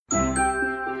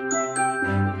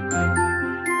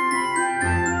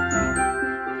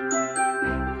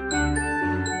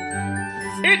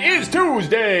It is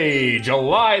Tuesday,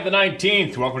 July the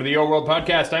 19th. Welcome to the Your World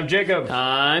Podcast. I'm Jacob.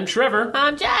 I'm Trevor.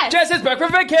 I'm Jess. Jess is back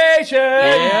from vacation.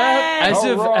 Yeah, as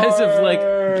of like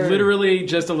Alright. literally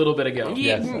just a little bit ago.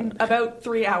 Yeah, Yes. about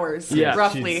 3 hours, Yeah.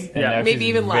 roughly. And now Maybe she's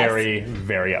even less. very,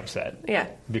 very upset. Yeah.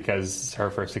 Because her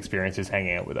first experience is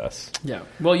hanging out with us. Yeah.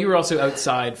 Well, you were also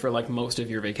outside for like most of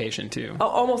your vacation too.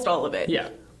 Almost all of it. Yeah.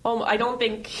 I don't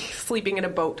think sleeping in a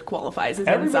boat qualifies as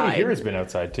Everybody inside. here has been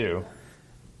outside too.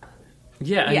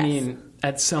 Yeah, I Yes. mean,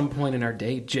 at some point in our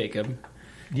date, Jacob,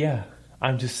 Yeah,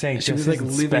 I'm just saying. she Jess was like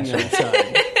isn't living special.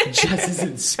 outside. Jess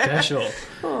isn't special.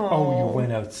 Oh, you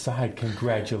went outside.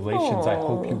 Congratulations. I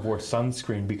hope you wore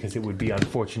sunscreen because it would be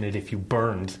unfortunate if you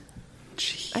burned.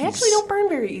 Jeez. I actually don't burn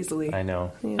very easily. I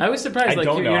know. I was surprised. I Like,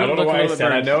 don't know. You I don't know look a why I little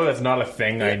said. I burned. know that's not a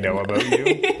thing I know about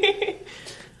you.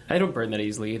 I don't burn that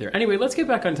easily either. Anyway, let's get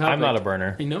back on topic. I'm not a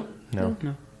burner. You know? No.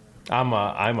 I'm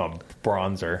a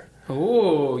bronzer.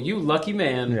 Oh, you lucky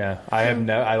man. Yeah, I have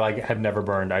have never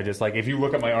burned. I just like if you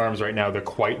look at my arms right now, they're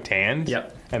quite tanned.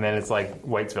 Yep. And then it's like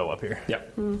Whitesville up here.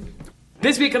 Yep.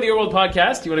 This week on the Your World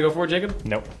Podcast, you want to go for it, Jacob?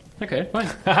 Nope. Okay, fine.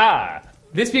 Haha.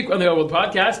 This week on the Your World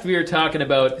Podcast, we are talking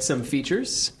about some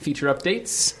features, feature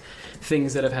updates,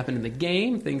 things that have happened in the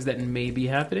game, things that may be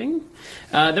happening.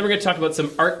 Then we're going to talk about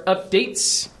some art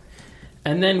updates.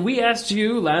 And then we asked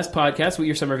you last podcast what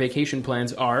your summer vacation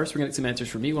plans are, so we're going to get some answers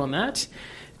from you on that.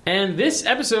 And this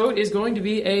episode is going to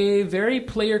be a very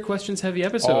player questions heavy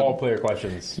episode. All player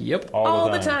questions. Yep. All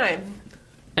the time.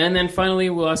 And then finally,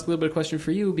 we'll ask a little bit of question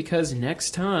for you because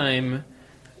next time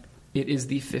it is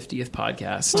the 50th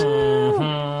podcast.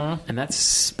 And that's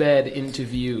sped into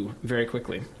view very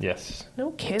quickly. Yes. No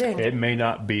kidding. It may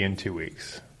not be in 2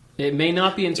 weeks. It may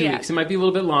not be in 2 Yeah. weeks. It might be a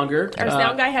little bit longer. Our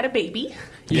sound guy had a baby.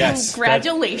 Yes.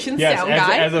 Congratulations, Yes. sound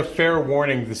guy. As a fair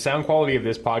warning, the sound quality of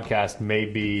this podcast may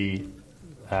be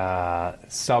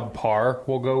subpar.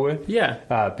 We'll go with.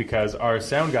 Yeah. Because our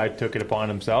sound guy took it upon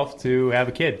himself to have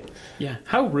a kid. Yeah.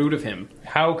 How rude of him.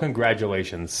 How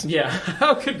congratulations. Yeah.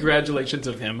 How congratulations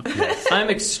of him. I'm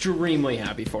extremely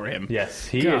happy for him. Yes,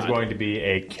 he God. is going to be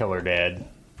a killer dad.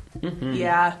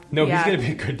 Yeah. No, yeah. he's going to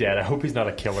be a good dad. I hope he's not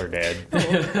a killer dad.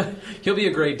 He'll be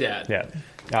a great dad. Yeah.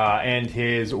 And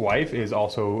his wife is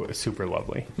also super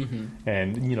lovely.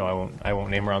 And, you know, I won't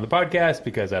name her on the podcast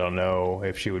because I don't know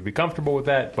if she would be comfortable with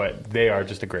that, but they are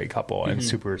just a great couple and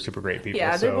super, super great people.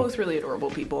 Yeah, they're so both really adorable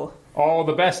people. all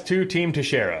the best to Team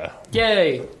Teixeira.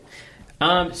 Yay.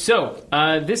 So,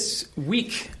 this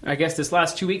week, I guess this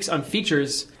last 2 weeks on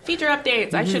features. Feature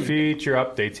updates. I should. Feature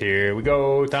updates, here we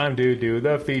go. Time to do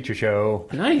the feature show.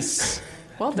 Nice.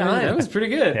 Well done. That was pretty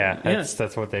good. Yeah,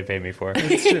 that's what they pay me for.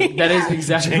 That's true. That is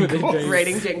exactly what they do.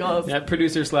 Writing jingles. Yeah,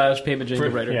 producer / payment jingle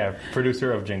writer. Yeah,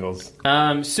 producer of jingles.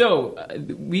 So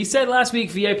we said last week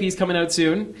VIP is coming out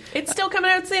soon. It's still coming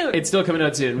out soon. It's still coming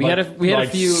out soon. We had a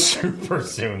few. super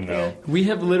soon though. We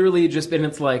have literally just been.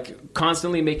 It's like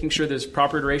constantly making sure there's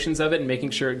proper iterations of it and making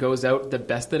sure it goes out the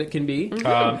best that it can be.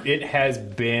 It has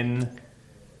been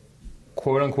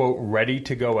quote unquote ready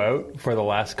to go out for the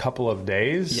last couple of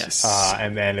days. Yes.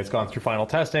 And then it's gone through final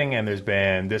testing and there's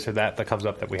been this or that comes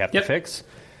up that we have to fix.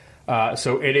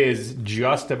 So it is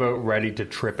just about ready to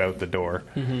trip out the door.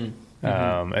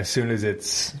 As soon as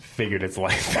it's figured its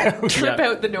life out. Trip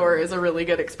out the door is a really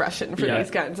good expression for these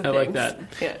kinds of I things. like that.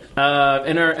 Yeah.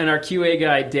 And our QA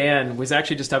guy Dan was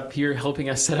actually just up here helping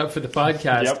us set up for the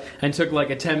podcast Yep. and took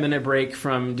like a 10-minute break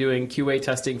from doing QA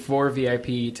testing for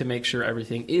VIP to make sure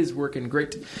everything is working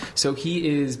great. So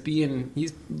he's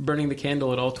burning the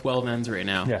candle at all 12 ends right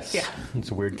now. Yes. Yeah.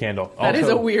 It's a weird candle. That is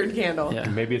Also, a weird candle. Yeah.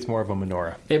 Maybe it's more of a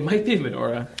menorah. It might be a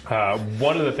menorah.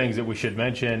 One of the things that we should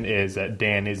mention is that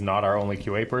Dan is not our only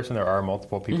QA person. There are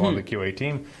multiple people on the QA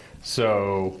team.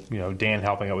 So, you know, Dan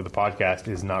helping out with the podcast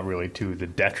is not really to the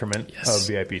detriment of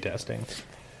VIP testing.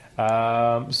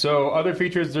 So other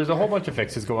features, there's a whole bunch of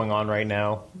fixes going on right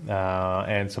now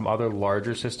and some other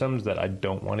larger systems that I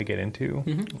don't want to get into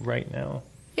right now.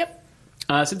 Yep.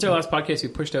 Since our last podcast, we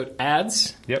pushed out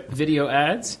ads. Yep. Video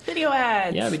ads. Video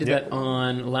ads. Yeah, we did that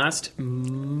on last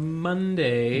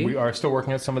Monday. We are still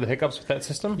working on some of the hiccups with that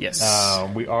system. Yes.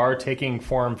 We are taking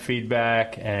forum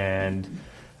feedback and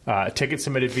ticket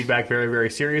submitted feedback very, very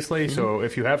seriously. So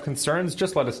if you have concerns,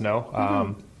 just let us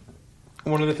know.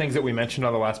 One of the things that we mentioned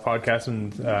on the last podcast,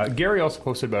 and Gary also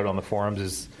posted about it on the forums,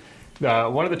 is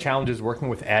one of the challenges working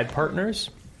with ad partners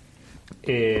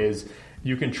is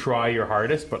you can try your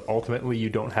hardest, but ultimately you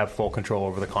don't have full control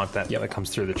over the content that comes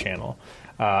through the channel.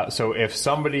 So if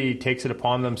somebody takes it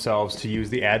upon themselves to use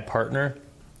the ad partner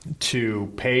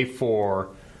to pay for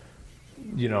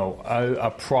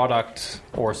a product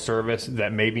or service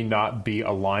that maybe not be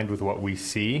aligned with what we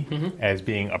see as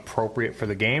being appropriate for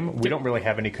the game, we don't really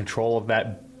have any control of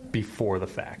that before the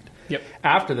fact. Yep.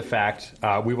 After the fact,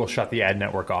 we will shut the ad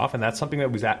network off, and that's something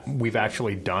that we've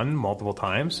actually done multiple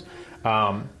times.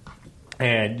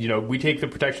 And, we take the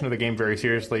protection of the game very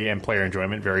seriously and player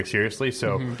enjoyment very seriously.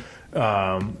 So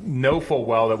know full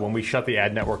well that when we shut the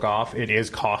ad network off, it is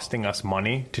costing us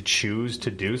money to choose to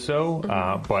do so.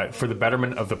 But for the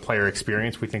betterment of the player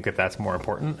experience, we think that that's more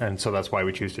important. And so that's why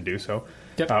we choose to do so.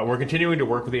 Yep. We're continuing to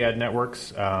work with the ad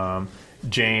networks.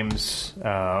 James,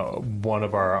 one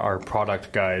of our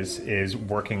product guys, is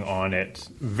working on it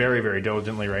very, very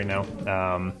diligently right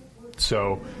now.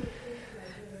 So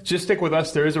just stick with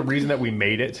us. There is a reason that we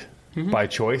made it by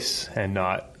choice and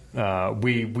not.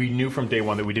 We knew from day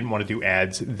one that we didn't want to do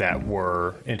ads that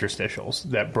were interstitials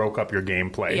that broke up your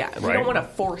gameplay. Yeah, we don't want to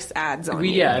force ads on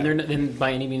you. Yeah, and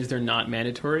by any means they're not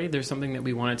mandatory. There's something that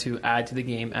we wanted to add to the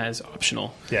game as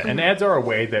optional. Yeah, and ads are a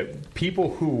way that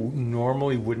people who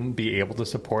normally wouldn't be able to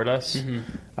support us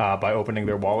by opening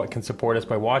their wallet can support us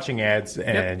by watching ads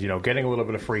and getting a little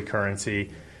bit of free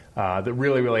currency. That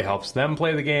really, really helps them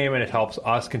play the game, and it helps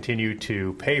us continue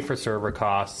to pay for server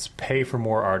costs, pay for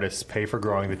more artists, pay for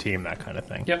growing the team, that kind of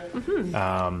thing. Yep.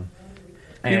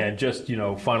 And just,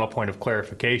 final point of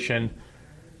clarification,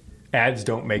 ads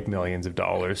don't make millions of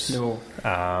dollars. No.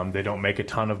 They don't make a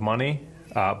ton of money,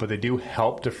 but they do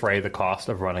help defray the cost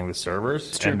of running the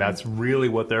servers, and that's really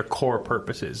what their core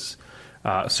purpose is.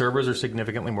 Servers are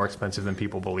significantly more expensive than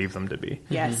people believe them to be.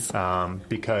 Yes.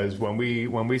 Because when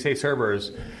we say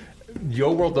servers,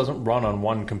 Yo World doesn't run on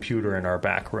one computer in our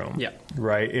back room. Yeah.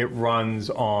 Right? It runs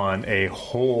on a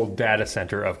whole data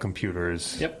center of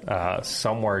computers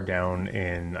somewhere down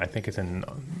in, I think it's in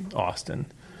Austin.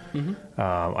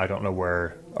 I don't know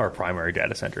where our primary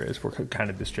data center is. We're kind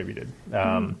of distributed.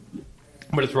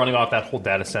 But it's running off that whole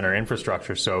data center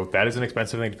infrastructure, so that is an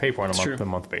expensive thing to pay for on a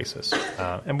month-to-month basis.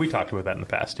 And we talked about that in the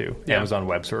past, too. Yeah. Amazon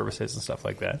Web Services and stuff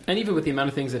like that. And even with the amount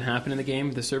of things that happen in the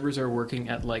game, the servers are working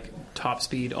at, top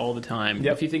speed all the time.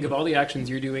 Yep. If you think of all the actions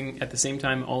you're doing at the same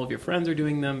time, all of your friends are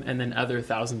doing them, and then other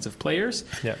thousands of players.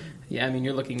 Yep. Yeah,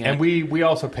 you're looking at... And we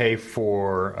also pay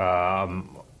for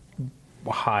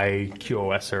high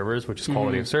QoS servers, which is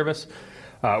quality of service.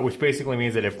 Which basically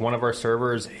means that if one of our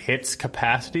servers hits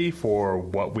capacity for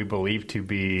what we believe to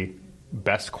be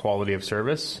best quality of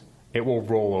service, it will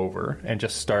roll over and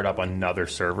just start up another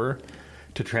server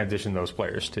to transition those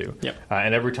players to. Yep.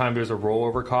 And every time there's a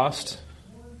rollover cost,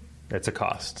 it's a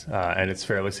cost. And it's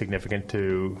fairly significant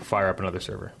to fire up another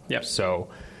server. Yep.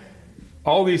 So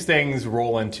all these things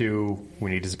roll into we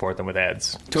need to support them with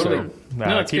ads. Totally.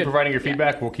 So, keep providing your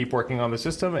feedback. We'll keep working on the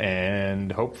system,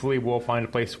 and hopefully we'll find a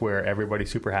place where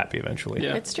everybody's super happy eventually.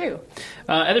 Yeah. It's true.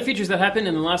 Other features that happened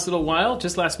in the last little while.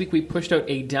 Just last week, we pushed out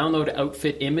a download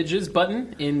outfit images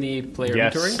button in the player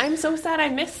inventory. I'm so sad I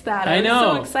missed that. I know.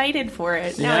 was so excited for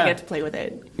it. Now I get to play with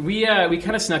it. We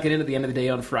kind of snuck it in at the end of the day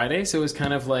on Friday, so it was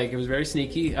kind of it was very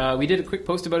sneaky. We did a quick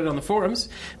post about it on the forums,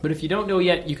 but if you don't know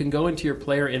yet, you can go into your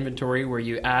player inventory where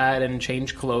you add and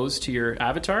change clothes to your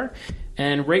avatar,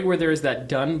 and right where there is that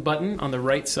done button on the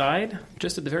right side,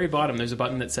 just at the very bottom, there's a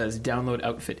button that says download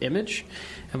outfit image,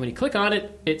 and when you click on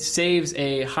it, it saves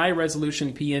a high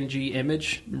resolution PNG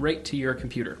image right to your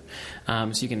computer.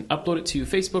 So you can upload it to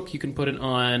Facebook, you can put it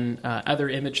on other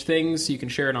image things, you can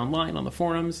share it online on the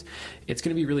forums. It's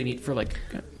going to be really neat for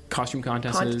costume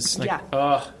contests.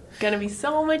 Gonna be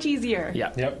so much easier.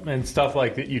 Yeah. Yep, and stuff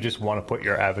like that you just want to put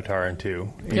your avatar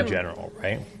into in general,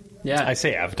 right? Yeah. I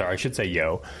say avatar, I should say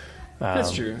yo.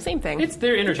 That's true. Same thing.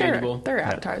 They're interchangeable. They're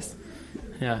avatars.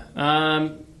 Yeah.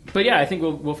 But yeah, I think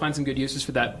we'll find some good uses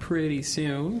for that pretty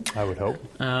soon. I would hope.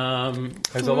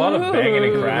 There's a lot of banging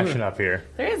and crashing up here.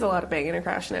 There is a lot of banging and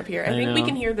crashing up here. I think we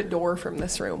can hear the door from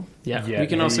this room. Yeah. We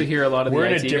can also hear a lot of the IT guys.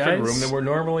 We're in a different room than we're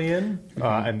normally in,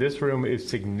 and this room is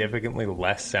significantly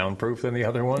less soundproof than the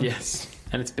other one. Yes.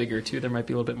 And it's bigger, too. There might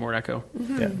be a little bit more echo.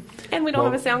 Mm-hmm. Yeah. And we don't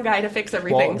have a sound guy to fix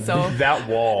everything, so... That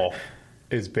wall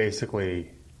is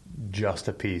basically just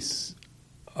a piece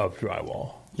of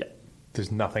drywall. Yeah.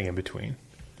 There's nothing in between.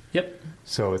 Yep.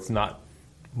 So it's not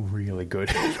really good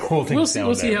at holding sound.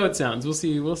 We'll see how it sounds. We'll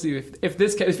see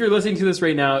if you're listening to this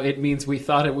right now, it means we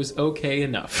thought it was okay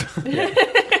enough.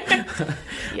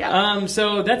 Yeah.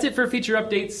 So that's it for feature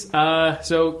updates.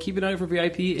 So keep an eye out for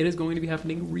VIP. It is going to be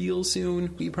happening real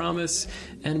soon, we promise.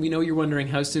 And we know you're wondering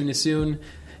how soon is soon.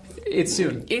 It's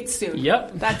soon. It's soon.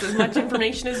 Yep. That's as much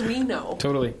information as we know.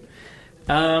 Totally.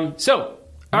 So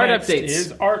Art Next updates.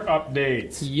 is art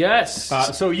updates. Yes.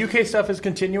 So UK stuff is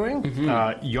continuing.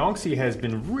 Yongtze has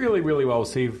been really, really well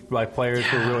received by players.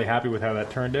 We're really happy with how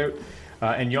that turned out.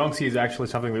 And Yongtze is actually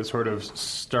something that sort of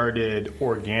started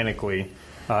organically.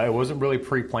 It wasn't really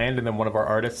pre-planned, and then one of our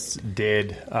artists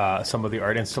did some of the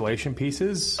art installation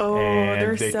pieces, and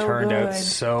they're they so turned out good.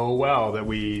 so well that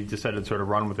we decided to sort of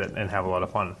run with it and have a lot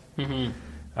of fun.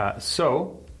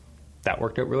 So that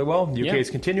worked out really well. UK is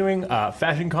continuing.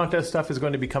 Fashion contest stuff is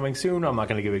going to be coming soon. I'm not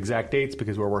going to give exact dates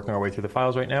because we're working our way through the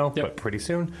files right now, but pretty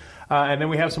soon. And then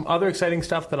we have some other exciting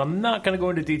stuff that I'm not going to go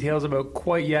into details about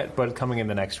quite yet, but coming in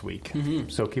the next week.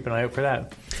 So keep an eye out for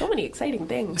that. So many exciting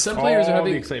things. Some players all are the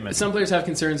having excitement. Some players have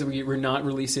concerns that we're not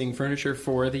releasing furniture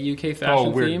for the UK fashion Oh,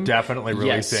 we're theme. definitely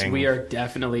Yes, releasing. we are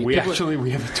definitely. We people-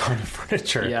 have a ton of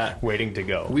furniture waiting to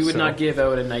go. We would So- not give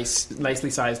out a nicely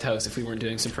sized house if we weren't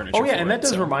doing some furniture. Oh yeah, for and that it,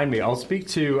 does so. remind me. I'll speak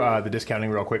to the discounting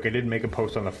real quick. I did make a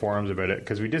post on the forums about it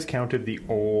because we discounted the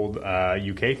old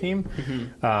UK theme,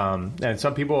 and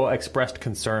some people expressed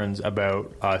concerns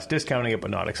about us discounting it but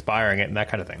not expiring it and that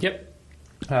kind of thing. Yep.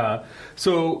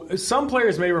 So some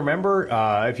players may remember,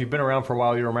 if you've been around for a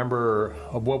while, you remember,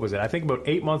 what was it? I think about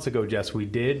 8 months ago, Jess, we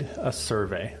did a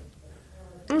survey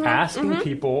asking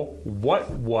people what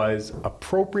was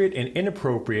appropriate and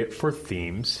inappropriate for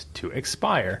themes to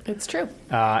expire. It's true.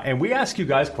 And we ask you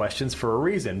guys questions for a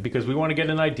reason, because we want to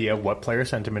get an idea of what player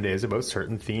sentiment is about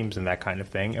certain themes and that kind of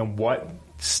thing, and what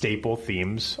staple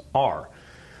themes are.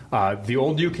 The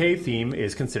old UK theme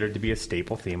is considered to be a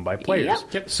staple theme by players.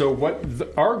 Yep.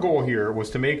 So our goal here was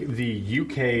to make the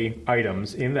UK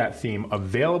items in that theme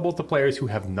available to players who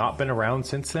have not been around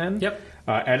since then. Yep.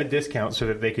 At a discount so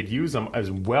that they could use them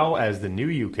as well as the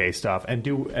new UK stuff and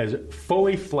do as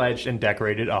fully fledged and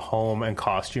decorated a home and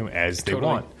costume as they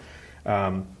want.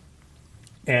 And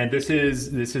this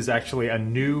is actually a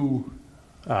new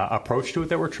approach to it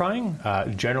that we're trying.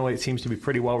 Generally, it seems to be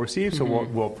pretty well received, so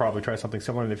we'll probably try something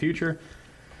similar in the future.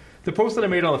 The post that I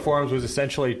made on the forums was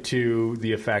essentially to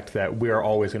the effect that we are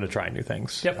always going to try new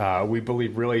things. Yep. We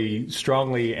believe really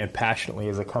strongly and passionately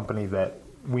as a company that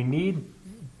we need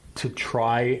to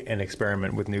try and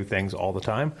experiment with new things all the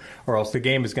time, or else the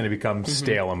game is going to become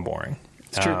stale and boring.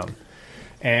 It's true.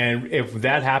 And if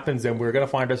that happens, then we're going to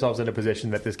find ourselves in a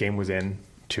position that this game was in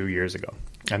 2 years ago.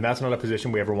 And that's not a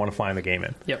position we ever want to find the game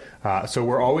in. Yep. So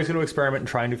we're always going to experiment and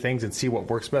try new things and see what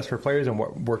works best for players and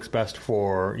what works best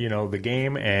for, the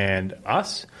game and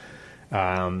us.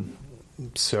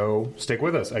 So stick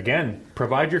with us. Again,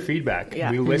 provide your feedback.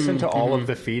 Yeah. We listen to all of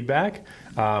the feedback.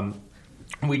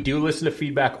 We do listen to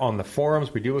feedback on the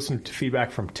forums. We do listen to feedback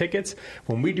from tickets.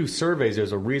 When we do surveys,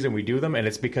 there's a reason we do them, and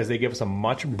it's because they give us a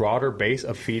much broader base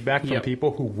of feedback from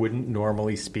people who wouldn't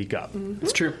normally speak up.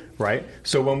 It's true. Right?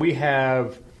 So when we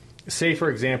have, say,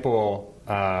 for example,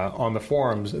 on the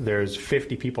forums, there's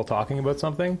 50 people talking about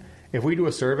something. If we do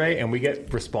a survey and we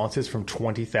get responses from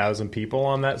 20,000 people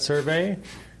on that survey,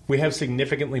 we have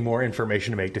significantly more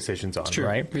information to make decisions on, True.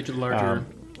 right? We did larger.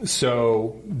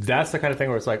 So that's the kind of thing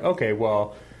where it's like, okay,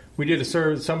 well, we did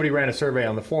a somebody ran a survey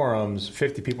on the forums,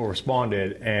 50 people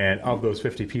responded, and of those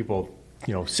 50 people,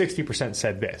 60%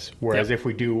 said this. Whereas if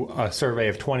we do a survey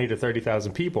of 20 to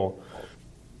 30,000 people,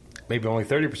 maybe only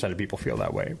 30% of people feel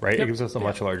that way, right? It gives us a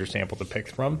much larger sample to pick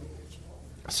from.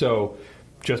 So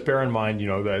just bear in mind,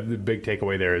 the big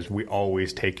takeaway there is we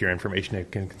always take your information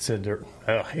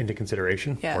into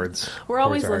consideration. Yeah. Words We're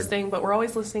always are hard. listening, but we're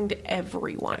always listening to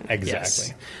everyone. Exactly.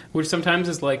 Yes. Which sometimes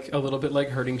is like a little bit like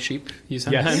herding sheep. You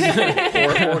sometimes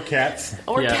Yes. or cats.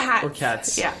 Or Yeah, cats. or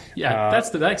cats. Yeah. Yeah, that's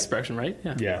that expression, right?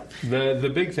 Yeah. Yeah. The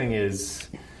big thing is,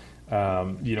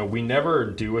 we never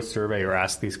do a survey or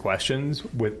ask these questions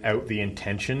without the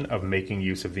intention of making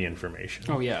use of the information.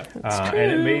 Oh yeah.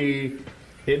 And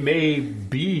it may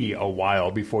be a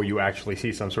while before you actually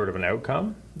see some sort of an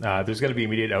outcome. There's going to be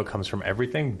immediate outcomes from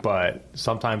everything, but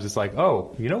sometimes it's like,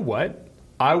 oh, you know what?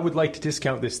 I would like to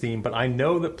discount this theme, but I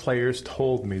know that players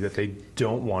told me that they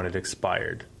don't want it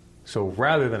expired. So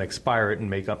rather than expire it and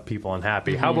make up people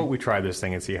unhappy, how about we try this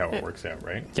thing and see how it works out,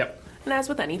 right? Yep. And as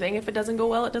with anything, if it doesn't go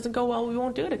well, it doesn't go well. We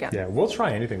won't do it again. Yeah, we'll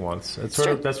try anything once. That's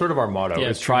true. sort of our motto, Yeah,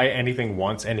 is it's try anything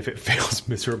once, and if it fails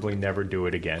miserably, never do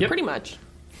it again. Yep. Pretty much.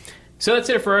 So that's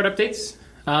it for art updates.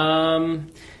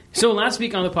 So last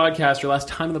week on the podcast, or last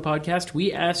time on the podcast,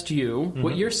 we asked you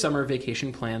what your summer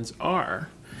vacation plans are.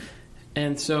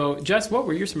 And so, Jess, what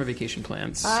were your summer vacation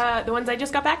plans? The ones I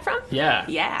just got back from? Yeah.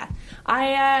 Yeah.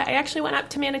 I actually went up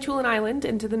to Manitoulin Island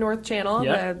into the North Channel,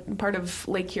 Yeah. the part of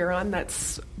Lake Huron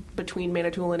that's between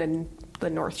Manitoulin and the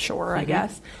North Shore, I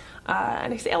guess.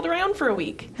 and I sailed around for a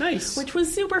week. Nice. Which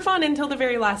was super fun until the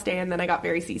very last day, and then I got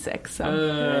very seasick. So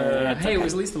Hey, it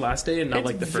was at least the last day and not it's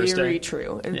like the first very day.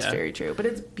 true. It's Yeah. very true. But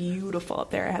it's beautiful up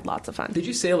there. I had lots of fun. Did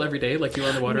you sail every day? Like you were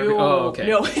on the water? No, Oh, okay.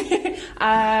 no.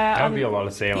 That would be a lot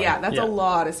of sailing. Yeah, that's Yeah. a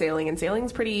lot of sailing, and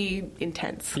sailing's pretty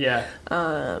intense. Yeah.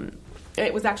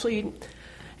 It was actually,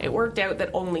 it worked out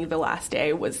that only the last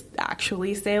day was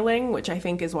actually sailing, which I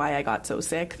think is why I got so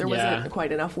sick. There Yeah. wasn't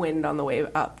quite enough wind on the way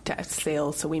up to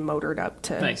sail, so we motored up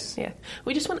to. Nice. Yeah,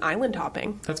 we just went island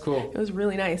hopping. That's cool. It was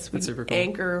really nice. We That's super cool.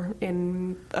 anchor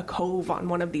in a cove on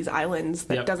one of these islands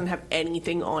that Yep. doesn't have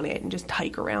anything on it, and just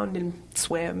hike around and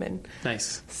swim, and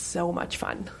Nice. so much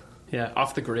fun. Yeah,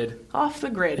 off the grid. Off the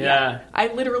grid, Yeah. I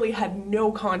literally had no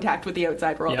contact with the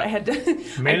outside world. Yeah. I had to.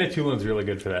 Manitoulin's really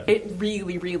good for that. It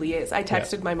really, really is. I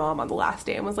texted my mom on the last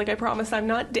day and was like, I promise I'm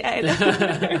not dead.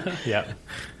 Yeah.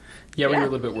 Yeah, we were Yeah. a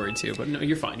little bit worried too, but no,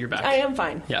 you're fine. You're back. I am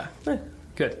fine. Yeah.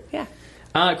 Good. Yeah.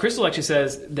 Crystal actually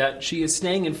says that she is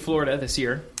staying in Florida this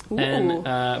year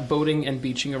and boating and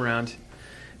beaching around,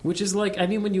 which is like, I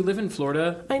mean, when you live in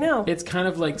Florida, I know. it's kind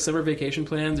of like summer vacation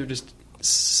plans are just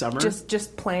summer.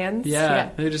 Just plans. yeah.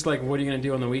 They're just like, what are you going to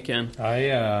do on the weekend?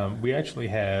 We actually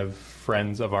have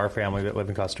friends of our family that live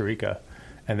in Costa Rica,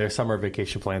 and their summer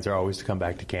vacation plans are always to come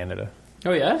back to Canada.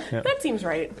 Oh, yeah? Yeah. That seems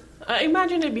right. I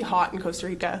imagine it'd be hot in Costa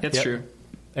Rica. That's Yep. true.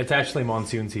 It's actually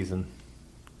monsoon season.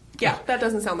 Yeah, that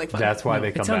doesn't sound like fun. That's why they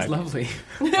It come sounds back. lovely.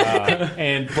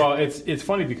 And well, it's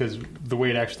funny because the way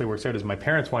it actually works out is my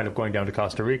parents wind up going down to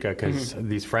Costa Rica because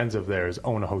these friends of theirs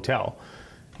own a hotel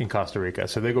in Costa Rica,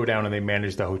 so they go down and they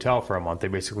manage the hotel for a month. They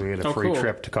basically get a Oh, free cool.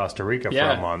 trip to Costa Rica for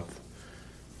Yeah. a month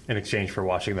in exchange for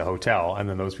watching the hotel, and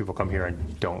then those people come here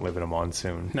and don't live in a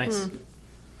monsoon. Nice.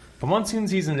 The monsoon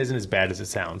season isn't as bad as it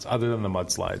sounds, other than the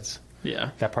mudslides.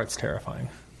 Yeah. That part's terrifying.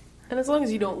 And as long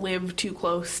as you don't live too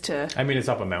close to. I mean, it's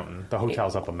up a mountain. The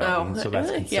hotel's up a mountain, so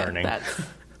that's concerning. Yeah, that's,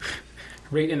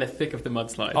 Right in the thick of the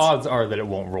mudslides. Odds are that it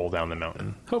won't roll down the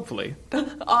mountain. Hopefully.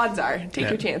 odds are. Take Yeah.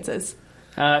 your chances.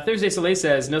 Thursday Soleil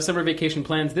says, no summer vacation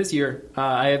plans this year.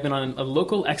 I have been on a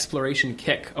local exploration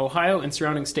kick. Ohio and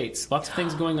surrounding states. Lots of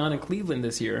things going on in Cleveland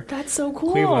this year. That's so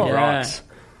cool. Cleveland Yeah. rocks.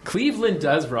 Cleveland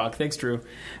does rock. Thanks, Drew.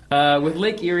 With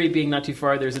Lake Erie being not too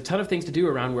far, there's a ton of things to do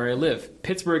around where I live.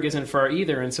 Pittsburgh isn't far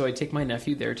either, and so I take my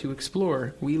nephew there to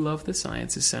explore. We love the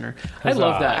Sciences Center. I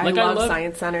love that. I love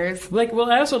science centers. Like,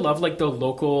 well, I also love like the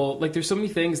local. Like, there's so many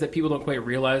things that people don't quite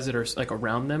realize that are like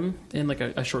around them in like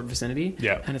a short vicinity.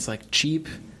 Yeah. and it's like cheap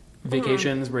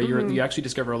vacations where you actually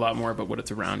discover a lot more about what it's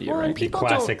around you. Well, Right? and The people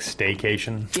classic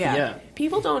staycation. Yeah. Yeah.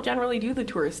 People don't generally do the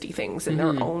touristy things in their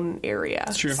own area.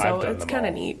 It's true. So I've done it's them kind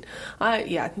of all. neat.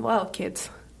 Yeah. Well, kids.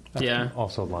 Yeah.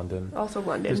 Also London. Also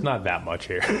London. There's not that much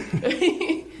here.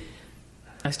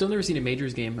 I still never seen a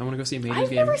Majors game. I want to go see a Majors I've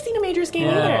game. never seen a Majors game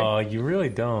Oh, either. you really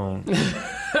don't.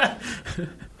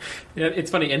 Yeah,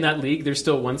 it's funny. In that league, there's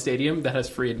still one stadium that has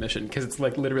free admission because it's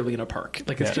like literally in a park.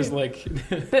 Like it's Yeah. just like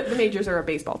The Majors are a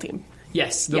baseball team.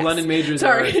 yes, the Yes. London Majors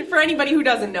Sorry, are. for anybody who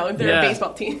doesn't know, they're Yeah. a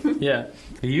baseball team. Yeah,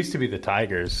 It used to be the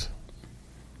Tigers.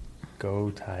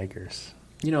 Go Tigers.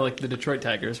 you know, like the Detroit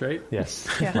Tigers, right? Yes.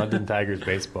 Yeah. London Tigers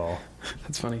baseball.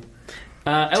 That's funny.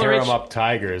 Tear LRH, them up,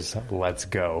 Tigers. Let's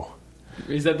go.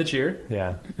 is that the cheer?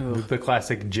 Yeah. Ugh. The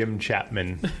classic Jim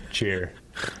Chapman cheer.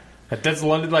 That's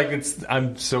London. Like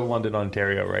I'm so London,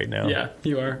 Ontario right now. Yeah,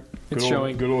 you are. It's Good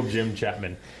showing. old, good old Jim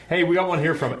Chapman. Hey, we got one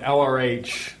here from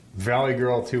LRH, Valley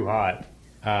Girl Too Hot.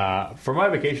 For my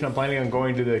vacation, I'm planning on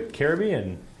going to the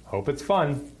Caribbean. Hope it's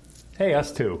fun. Hey,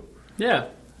 us too. Yeah,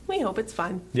 We hope it's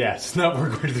fun. Yes, no, we're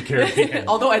going to the Caribbean.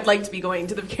 Although I'd like to be going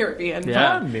to the Caribbean. Yeah.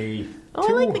 Not me. Oh, I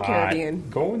Too like the hot. Caribbean.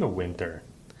 Go in the winter.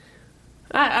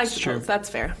 I It's true. suppose that's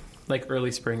fair. like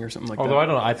early spring or something like Although that. I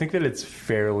don't know, I think that it's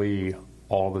fairly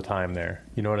all the time there.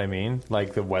 You know what I mean?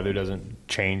 Like the weather doesn't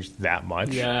change that much.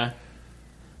 Yeah.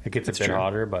 It gets a That's bit true.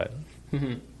 hotter, but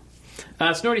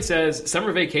Snorty says,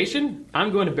 summer vacation?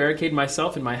 I'm going to barricade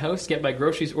myself in my house, get my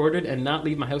groceries ordered, and not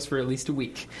leave my house for at least a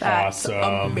week. That's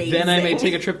Awesome. amazing. Then I may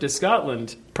take a trip to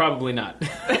Scotland. Probably not.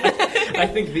 I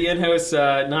think the in-house,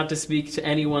 not to speak to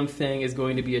any one thing, is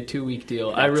going to be a 2-week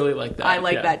deal. I really like that. I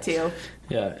like Yeah. that too.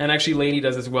 Yeah, and actually Lainey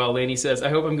does as well. Lainey says, I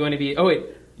hope I'm going to be... Oh, wait.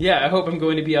 Yeah, I hope I'm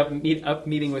going to be up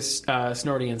meeting with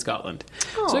Snorty in Scotland.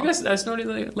 So I guess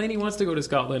Lainey wants to go to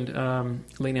Scotland.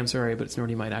 Lainey, I'm sorry, but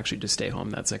Snorty might actually just stay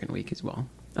home that second week as well.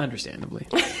 Understandably.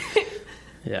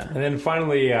 Yeah. And then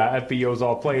finally, FBO's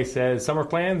All Play says, summer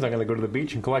plans, I'm going to go to the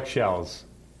beach and collect shells.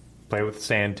 Play with the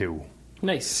sand, too.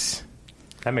 Nice.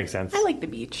 That makes sense. I like the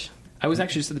beach. I was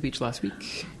actually just at the beach last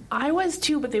week. I was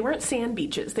too, but they weren't sand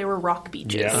beaches. They were rock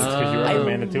beaches. Yeah, it's 'cause you were I in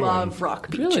Manitoulin. love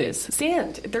rock beaches. Really?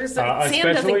 Sand. Sand doesn't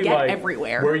Especially, get like,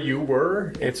 everywhere. Where you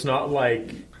were, it's not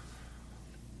like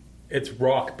it's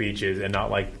rock beaches and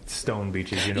not like stone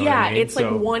beaches. You know what I mean? it's like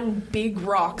one big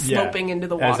rock Yeah, sloping into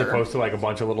the water. as opposed to like a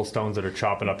bunch of little stones that are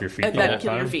chopping up your feet. and the whole then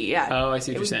kill your time. feet. Yeah. Oh, I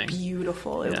see what you're was saying.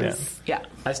 Beautiful. It Yeah. was. Yeah.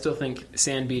 I still think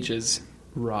sand beaches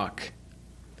rock.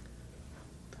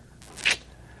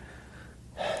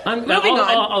 Moving on.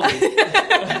 I'll leave.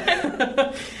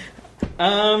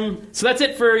 So that's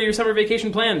it for your summer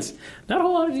vacation plans. Not a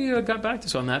whole lot of you got back to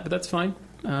us on that, but that's fine.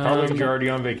 Probably because you're already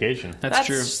on vacation. That's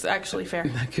true. Actually fair.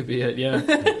 That could be it. Yeah.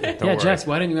 Don't Yeah, worry. Jess,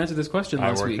 why didn't you answer this question I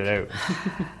last worked week? it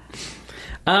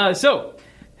out. So,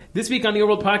 this week on the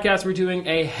Overworld Podcast, we're doing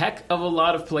a heck of a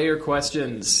lot of player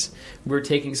questions. We're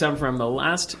taking some from the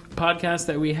last podcast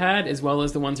that we had, as well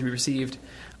as the ones we received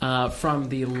from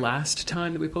the last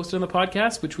time that we posted on the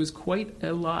podcast, which was quite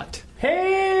a lot.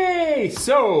 Hey!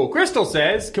 So, Crystal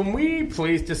says, can we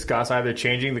please discuss either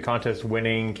changing the contest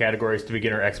winning categories to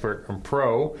beginner, expert, and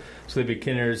pro so that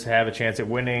beginners have a chance at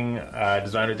winning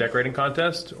designer decorating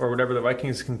contest or whatever the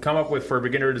Vikings can come up with for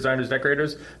beginner designers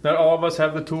decorators? Not all of us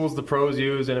have the tools the pros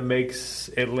use, and it makes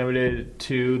it limited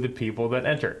to the people that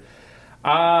enter.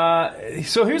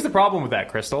 So here's the problem with that,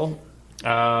 Crystal.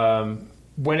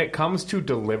 When it comes to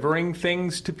delivering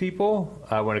things to people,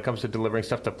 when it comes to delivering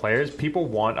stuff to players, people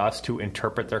want us to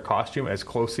interpret their costume as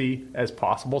closely as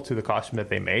possible to the costume that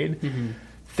they made. Mm-hmm.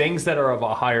 Things that are of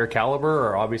a higher caliber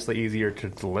are obviously easier to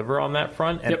deliver on that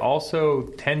front, and also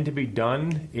tend to be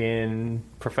done in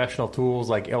professional tools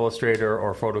like Illustrator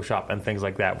or Photoshop and things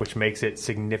like that, which makes it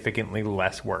significantly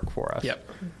less work for us. Yep.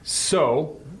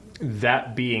 So,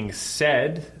 that being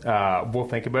said, we'll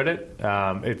think about it.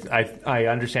 I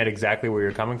understand exactly where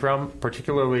you're coming from,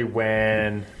 particularly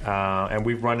when, and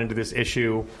we've run into this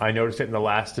issue, I noticed it in the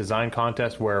last design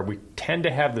contest where we tend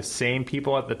to have the same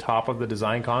people at the top of the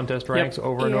design contest ranks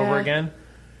over and over again.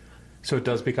 So it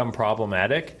does become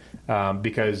problematic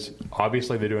because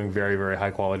obviously they're doing very, very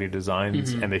high quality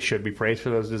designs and they should be praised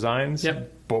for those designs,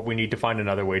 but we need to find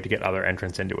another way to get other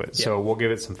entrants into it. So we'll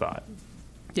give it some thought.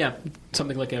 Yeah,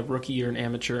 something like a rookie or an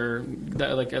amateur,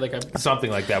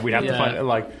 Something like that. We'd have to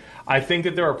find, I think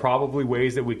that there are probably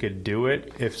ways that we could do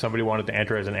it if somebody wanted to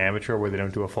enter as an amateur where they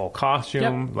don't do a full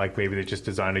costume, like maybe they just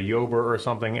design a Yober or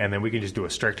something, and then we can just do a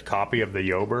strict copy of the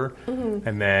Yober,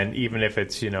 and then even if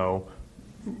it's,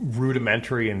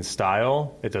 rudimentary in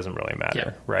style, it doesn't really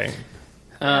matter, right?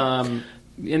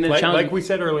 And then like we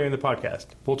said earlier in the podcast,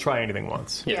 we'll try anything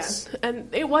once. Yes. Yeah,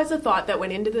 and it was a thought that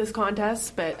went into this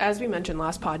contest, but as we mentioned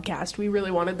last podcast, we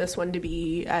really wanted this one to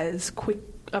be as quick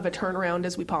of a turnaround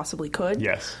as we possibly could.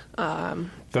 Yes.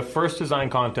 The first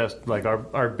design contest,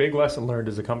 our big lesson learned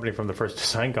as a company from the first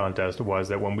design contest was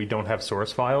that when we don't have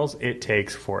source files, it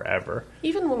takes forever.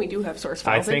 Even when we do have source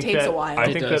files, it takes a while.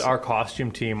 I think that our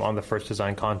costume team on the first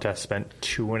design contest spent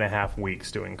 2.5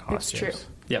 weeks doing costumes. It's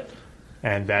true. Yep.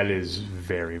 And that is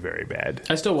very, very bad.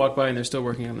 I still walk by and they're still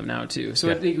working on them now too. So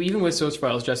even with source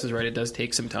files, Jess is right, it does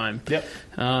take some time.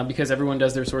 Yep. Because everyone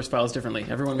does their source files differently.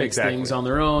 Everyone makes things on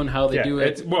their own, how they do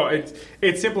it.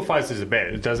 It simplifies it a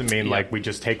bit. It doesn't mean like we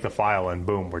just take the file and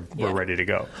boom, we're ready to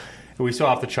go. We still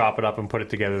have to chop it up and put it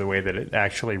together the way that it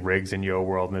actually rigs in Yo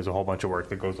World, and there's a whole bunch of work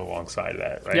that goes alongside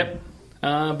that, right? Yep.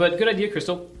 But good idea,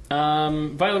 Crystal.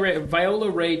 Viola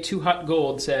Ray 2 Hot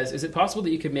Gold says, is it possible that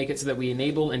you could make it so that we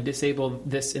enable and disable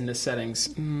this in the settings?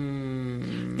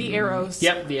 The arrows.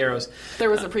 Yep, the arrows. There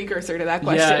was a precursor to that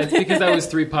question. Yeah, it's because that was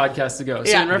 3 podcasts ago.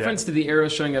 So Yeah. in reference to the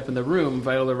arrows showing up in the room,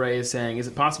 Viola Ray is saying, is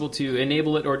it possible to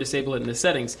enable it or disable it in the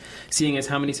settings, seeing as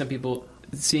some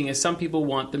people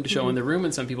want them to show in the room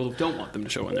and some people don't want them to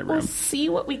show in their room? We'll see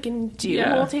what we can do.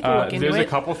 Yeah. We'll take a look into There's it. a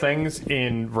couple things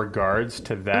in regards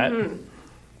to that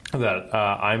that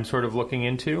I'm sort of looking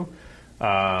into.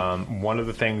 One of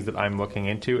the things that I'm looking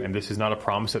into, and this is not a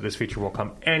promise that this feature will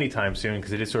come anytime soon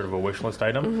because it is sort of a wish list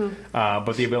item,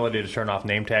 but the ability to turn off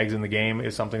name tags in the game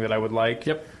is something that I would like.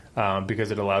 Yep.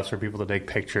 Because it allows for people to take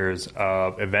pictures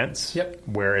of events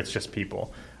where it's just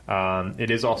people. It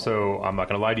is also, I'm not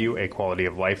going to lie to you, a quality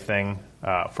of life thing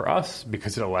for us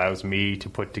because it allows me to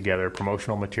put together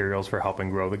promotional materials for helping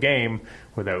grow the game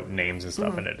without names and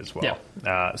stuff in it as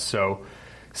well. So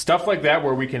stuff like that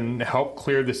where we can help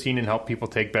clear the scene and help people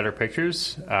take better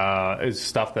pictures is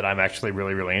stuff that I'm actually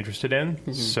really, really interested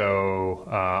in. So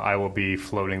I will be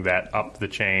floating that up the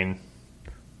chain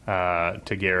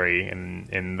to Gary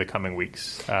in the coming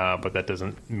weeks, but that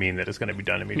doesn't mean that it's going to be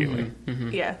done immediately.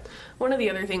 Yeah. One of the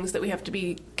other things that we have to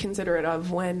be considerate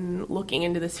of when looking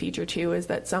into this feature too is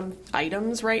that some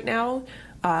items right now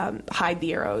hide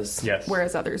the arrows, Yes.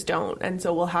 whereas others don't. And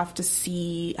so we'll have to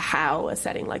see how a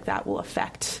setting like that will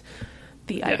affect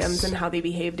the items and how they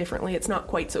behave differently. It's not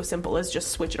quite so simple as just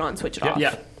switch it on, switch it off.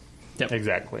 Yeah.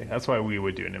 Exactly. That's why we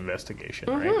would do an investigation,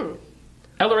 right?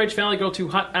 LRH Valley Girl 2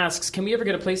 Hot asks, can we ever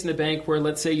get a place in a bank where,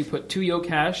 let's say, you put 2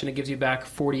 Yocash and it gives you back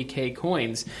 40k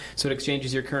coins, so it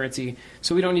exchanges your currency,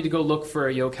 so we don't need to go look for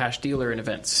a Yocash dealer in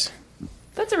events?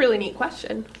 That's a really neat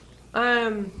question.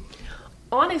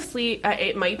 Honestly,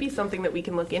 it might be something that we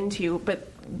can look into, but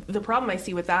the problem I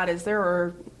see with that is there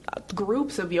are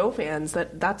groups of Yo fans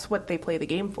that's what they play the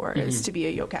game for, is to be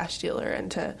a Yocash dealer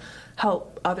and to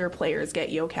help other players get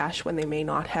Yocash when they may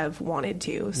not have wanted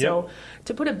to. So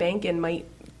to put a bank in might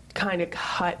kind of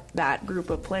cut that group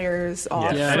of players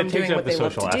off And from it takes doing out what the they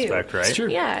love social to aspect, do. right? It's true.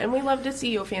 Yeah, and we love to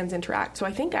see Yo fans interact. So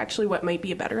I think actually what might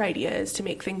be a better idea is to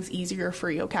make things easier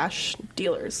for Yocash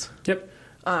dealers. Yep.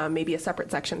 Maybe a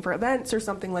separate section for events or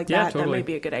something like Yeah, that. totally. That might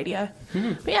be a good idea.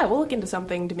 But yeah, we'll look into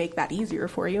something to make that easier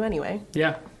for you anyway.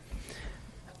 Yeah.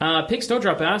 Pig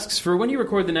Snowdrop asks, for when you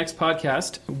record the next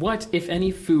podcast, what, if any,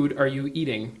 food are you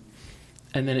eating?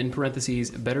 And then in parentheses,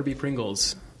 better be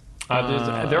Pringles.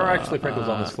 There are actually Pringles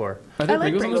on this floor. Are there I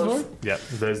like Pringles on this Pringles. floor?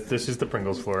 Yeah, this is the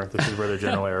Pringles floor. This is where the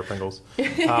general are Pringles.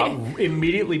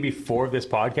 Immediately before this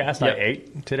podcast, Yep. I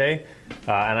ate today,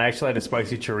 and I actually had a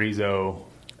spicy chorizo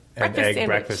and Breakfast egg sandwich.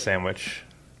 breakfast sandwich,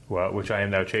 which I am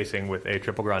now chasing with a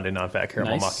triple grande non-fat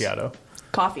caramel Nice. macchiato.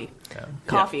 Coffee.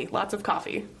 Coffee. Lots of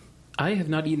coffee. I have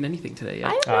not eaten anything today yet.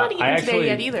 I have not eaten today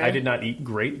yet either. I did not eat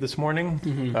great this morning.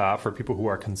 For people who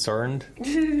are concerned,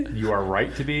 you are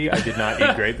right to be. I did not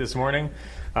eat great this morning.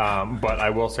 But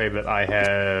I will say that I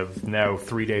have now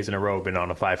 3 days in a row been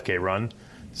on a 5K run.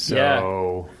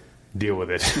 So deal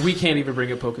with it. We can't even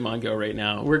bring up Pokemon Go right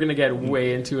now. We're going to get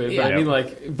way into it. But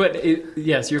Yeah. I mean,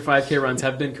 yes, your 5K runs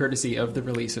have been courtesy of the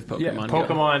release of Pokemon Go.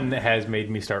 Pokemon has made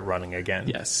me start running again.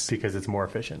 Yes. Because it's more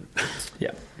efficient.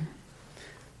 Yeah.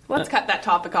 Let's cut that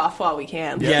topic off while we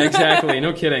can. Yeah, exactly.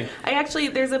 No kidding.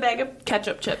 There's a bag of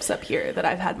ketchup chips up here that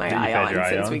I've had my That you've eye had on your eye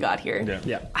since on? we got here. Yeah.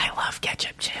 Yeah. I love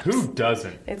ketchup chips. Who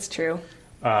doesn't? It's true.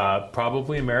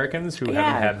 Probably Americans who Yeah.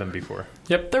 haven't had them before.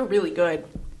 Yep. They're really good.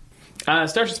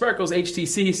 Starship Sparkles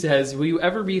HTC says, will you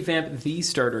ever revamp the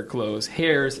starter clothes,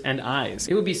 hairs, and eyes?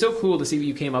 It would be so cool to see what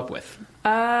you came up with.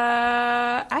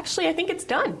 Actually, I think it's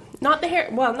done. Not the hair.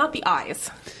 Well, not the eyes.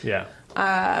 Yeah.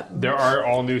 There are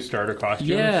all new starter costumes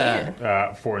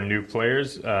Yeah. for new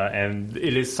players, and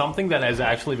it is something that has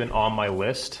actually been on my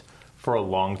list for a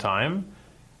long time.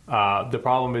 The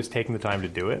problem is taking the time to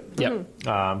do it. Yep.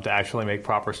 To actually make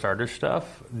proper starter stuff.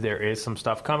 There is some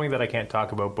stuff coming that I can't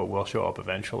talk about, but will show up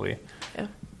eventually. Yeah.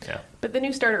 Yeah. But the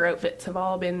new starter outfits have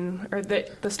all been, or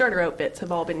the starter outfits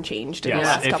have all been changed in the Yes.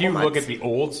 last If couple you months. look at the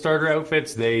old starter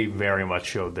outfits, they very much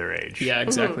showed their age. Yeah,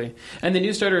 exactly. And the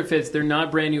new starter outfits, they're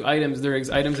not brand new items. They're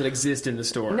items that exist in the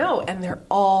store. No, and they're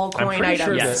all I'm coin pretty items.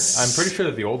 sure Yes. that I'm pretty sure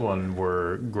that the old one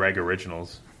were Greg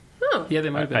originals. Oh. Yeah,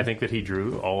 they might have been. I think that he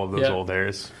drew all of those Yeah. old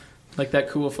hairs. Like that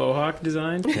cool faux hawk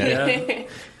design. Yeah.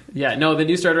 Yeah, no, the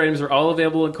new starter items are all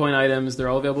available in coin items. They're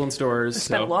all available in stores.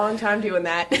 Spent a So, long time doing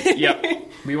that. yeah,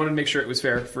 we wanted to make sure it was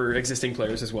fair for existing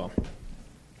players as well.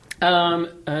 Padman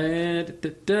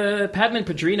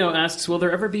Padrino asks, will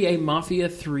there ever be a Mafia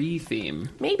 3 theme?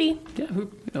 Maybe. Yeah,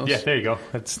 who knows? Yeah, there you go.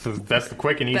 That's the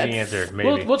quick and easy That's- answer.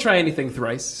 Maybe. We'll try anything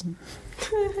thrice.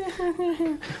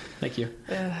 Thank you.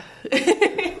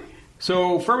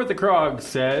 So, Fermit the Krog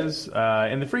says,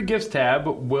 in the free gifts tab,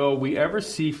 will we ever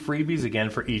see freebies again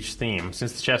for each theme?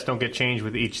 Since the chests don't get changed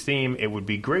with each theme, it would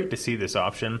be great to see this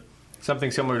option.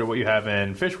 Something similar to what you have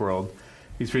in Fish World.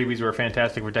 These freebies were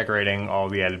fantastic for decorating all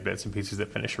the added bits and pieces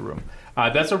that finish a room.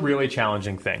 That's a really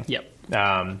challenging thing. Yep.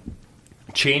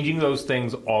 Changing those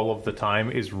things all of the time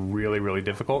is really, really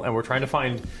difficult, and we're trying to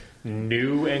find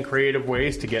new and creative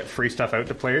ways to get free stuff out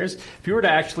to players. If you were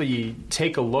to actually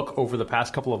take a look over the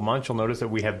past couple of months, you'll notice that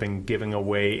we have been giving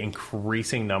away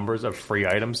increasing numbers of free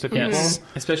items to people. Yes,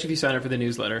 especially if you sign up for the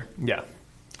newsletter. Yeah.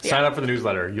 Sign up for the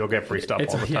newsletter. You'll get free stuff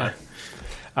It's- all the yeah.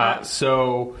 time.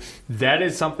 So that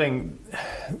is something...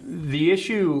 The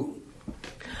issue...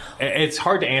 It's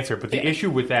hard to answer, but the issue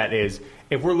with that is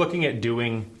if we're looking at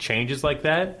doing changes like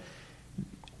that,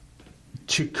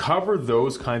 to cover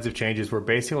those kinds of changes, we're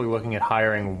basically looking at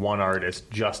hiring one artist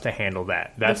just to handle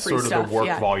that. That's free sort of stuff, the work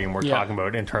yeah. volume we're Yeah. talking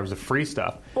about in terms of free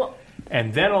stuff. Well-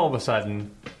 And then all of a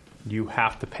sudden, you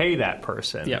have to pay that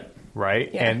person. Yep. Right?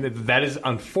 Yeah. And that is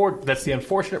that's the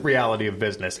unfortunate reality of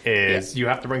business is you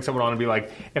have to bring someone on and be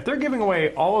like, if they're giving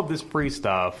away all of this free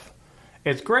stuff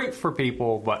it's great for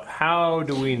people, but how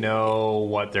do we know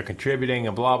what they're contributing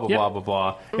and blah, blah, Yep. blah, blah,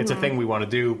 blah. It's a thing we want to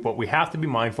do, but we have to be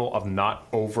mindful of not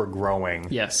overgrowing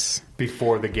Yes.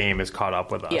 before the game is caught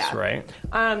up with us, Yeah. right?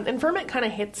 And Ferment kind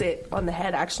of hits it on the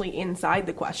head, actually, inside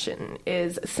the question,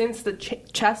 is since the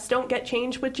chests don't get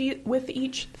changed with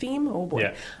each theme, oh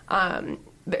boy, Yeah.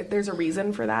 there's a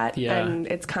reason for that, Yeah. and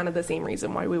it's kind of the same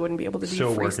reason why we wouldn't be able to do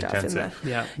So free work stuff in the... intensive.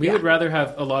 Yeah. We Yeah. would rather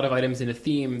have a lot of items in a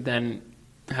theme than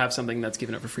have something that's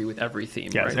given up for free with every theme.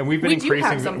 Yes, right? and we've been We do have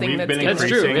increasing. something We've that's been different. That's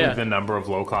true, increasing yeah. the number of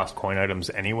low cost coin items,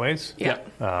 anyways. Yeah.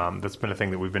 That's been a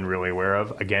thing that we've been really aware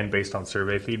of. Again, based on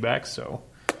survey feedback. So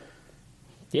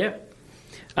Yeah.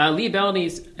 Lee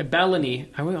Baloney.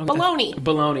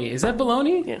 Baloney. Is that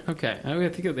baloney? Yeah. Okay.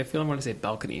 I feel I want to say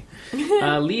balcony.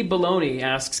 Lee Baloney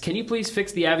asks, can you please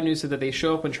fix the avenue so that they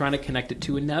show up when trying to connect it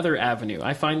to another avenue?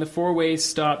 I find the 4-way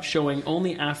stop showing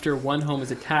only after one home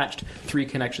is attached. 3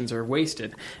 connections are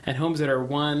wasted. And homes that are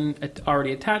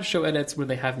already attached show edits where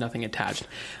they have nothing attached.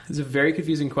 It's a very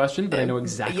confusing question, but I know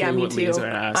exactly me what too. Lee's going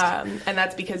to ask. And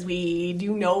that's because we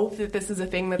do know that this is a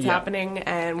thing that's Yeah. happening,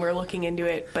 and we're looking into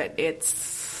it, but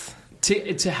it's...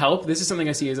 To help, this is something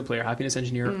I see as a player happiness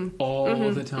engineer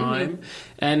all the time.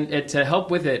 And to help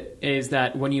with it is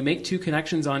that when you make 2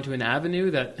 connections onto an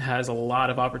avenue that has a lot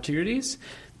of opportunities,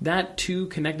 that 2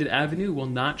 connected avenue will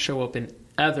not show up in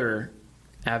other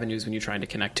avenues when you're trying to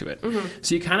connect to it.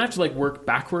 So you kind of have to like work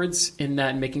backwards in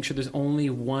that and making sure there's only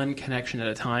one connection at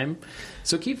a time.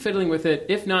 So keep fiddling with it.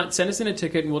 If not, send us in a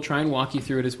ticket and we'll try and walk you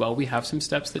through it as well. We have some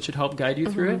steps that should help guide you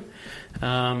through it.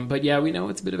 But yeah, we know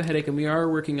it's a bit of a headache and we are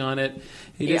working on it.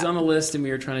 It is Yeah. on the list and we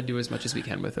are trying to do as much as we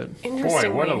can with it. boy,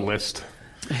 Interestingly, what a list!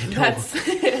 That's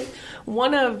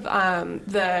one of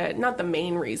not the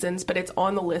main reasons, but it's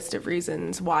on the list of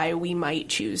reasons why we might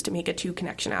choose to make a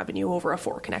 2-connection avenue over a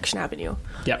 4-connection avenue.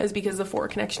 Yep. Is because the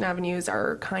 4-connection avenues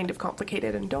are kind of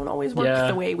complicated and don't always work Yeah.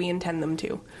 the way we intend them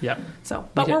to. Yeah. So,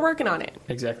 but Okay. we're working on it.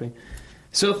 Exactly.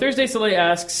 So Thursday Soleil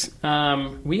asks,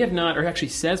 we have not, or actually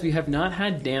says we have not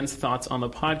had Dan's thoughts on the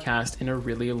podcast in a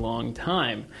really long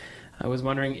time. I was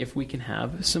wondering if we can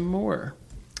have some more.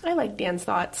 I like Dan's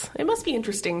thoughts. It must be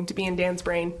interesting to be in Dan's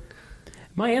brain.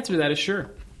 My answer to that is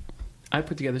sure. I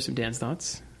put together some Dan's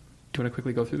thoughts. Do you want to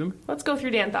quickly go through them? Let's go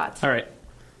through Dan thoughts. All right.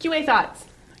 QA thoughts.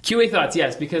 QA thoughts,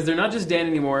 yes, because they're not just Dan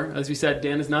anymore. As we said,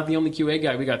 Dan is not the only QA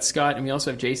guy. We got Scott, and we also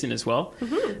have Jason as well.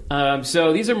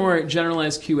 So these are more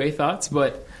generalized QA thoughts,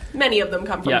 but Many of them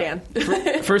come from yeah.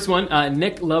 Dan. First one,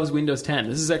 Nick loves Windows 10.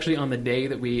 This is actually on the day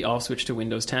that we all switched to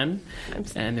Windows 10,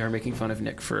 and they were making fun of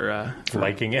Nick for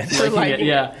Liking it. For liking it.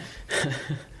 Yeah.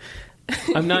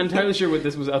 I'm not entirely sure what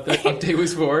this update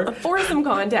was for. For some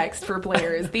context for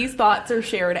players, these thoughts are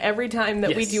shared every time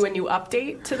that we Yes. do a new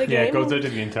update to the Yeah, game. it goes out to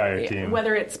the entire team.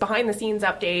 Whether it's behind the scenes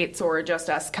updates or just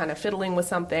us kind of fiddling with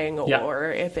something, or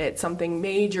Yeah. if it's something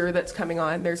major that's coming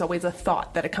on, there's always a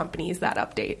thought that accompanies that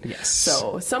update. Yes.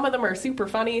 So some of them are super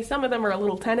funny, some of them are a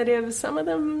little tentative, some of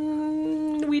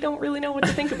them we don't really know what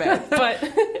to think about. But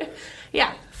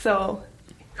yeah, so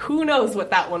who knows what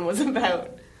that one was about.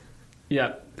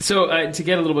 Yeah. So to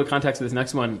get a little bit of context to this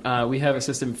next one, we have a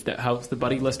system that helps the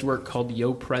buddy list work called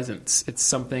Yo Presence. It's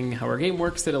something how our game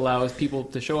works that allows people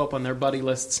to show up on their buddy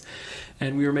lists,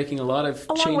 and we were making a lot of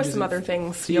changes. Along with some in- other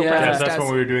things. Yeah. Yo Presence Yes, that's does.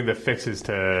 when we were doing the fixes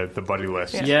to the buddy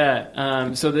list. Yeah.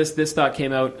 Yeah. So this thought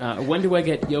came out. When do I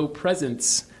get Yo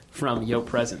Presence from Yo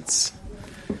Presence?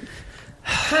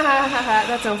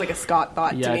 That sounds like a Scott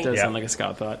thought Yeah, to me. it does Yeah. sound like a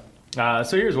Scott thought.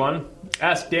 So here's one.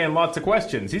 Ask Dan lots of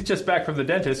questions. He's just back from the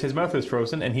dentist. His mouth is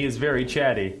frozen, and he is very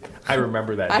chatty. I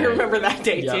remember that day. I remember that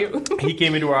day Yeah. too. He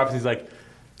came into our office. He's like,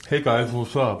 "Hey guys,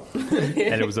 what's up?" And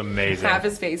it was amazing. Half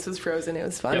his face was frozen. It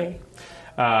was funny.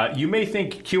 You may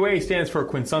think QA stands for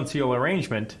quincuncial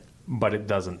arrangement, but it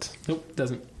doesn't. Nope,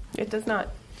 doesn't. It does not.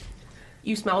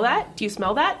 You smell that? Do you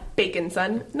smell that? Bacon,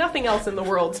 son. Nothing else in the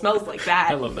world smells like I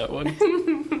that. love that one.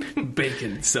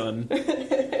 Bacon, son.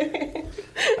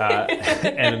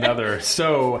 And another.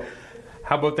 So,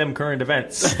 how about them current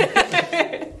events?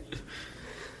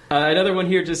 Another one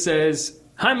here just says,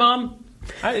 "Hi, Mom."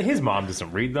 His mom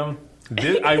doesn't read them.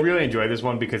 I really enjoy this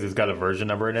one because it's got a version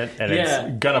number in it, and Yeah.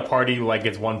 it's gonna party like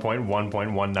it's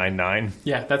 1.1.199.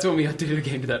 Yeah, that's when we updated the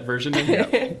game to that version.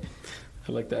 I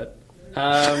like that.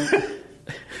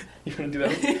 You want to do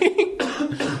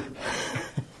that?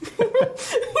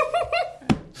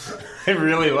 I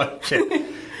really like it.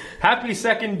 Happy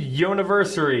second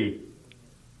Yoniversary.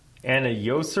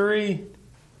 Anniversary?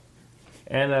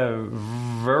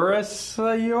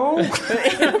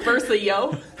 Anniversario? Versa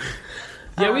yo.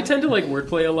 Yeah, we tend to like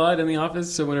wordplay a lot in the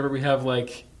office. So whenever we have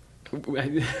like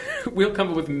we'll come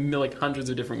up with like hundreds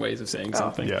of different ways of saying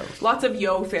something. Yeah. Lots of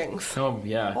yo things. Oh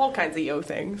yeah. All kinds of yo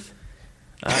things.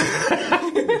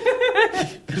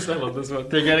 I love this one.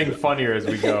 They're getting funnier as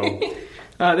we go.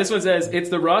 This one says, it's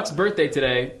The Rock's birthday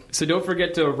today, so don't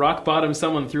forget to rock bottom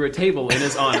someone through a table in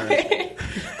his honor.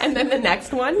 And then the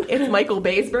next one, it's Michael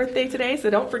Bay's birthday today, so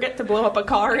don't forget to blow up a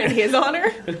car in his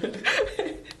honor.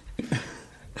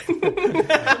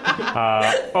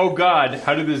 Oh God,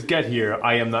 how did this get here?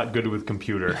 I am not good with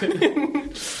computer.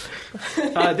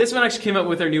 This one actually came up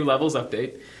with our new levels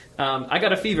update. I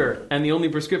got a fever, and the only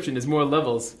prescription is more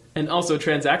levels, and also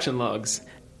transaction logs,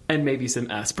 and maybe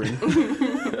some aspirin.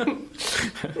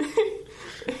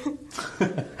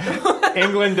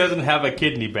 England doesn't have a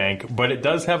kidney bank, but it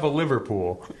does have a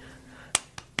Liverpool.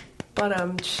 But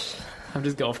I'm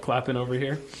just golf clapping over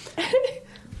here.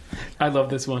 I love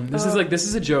this one. This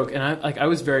is a joke, and I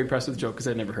was very impressed with the joke because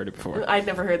I'd never heard it before. I'd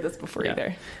never heard this before Yeah.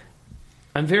 either.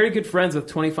 I'm very good friends with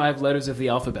 25 letters of the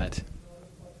alphabet.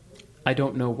 I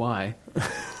don't know why.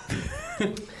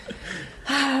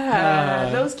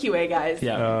 Those QA guys.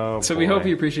 Yeah. Oh, so we boy. hope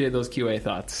you appreciated those QA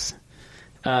thoughts.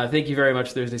 Thank you very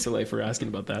much, Thursday Soleil, for asking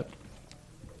about that.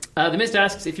 The Mist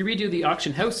asks, if you redo the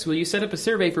auction house, will you set up a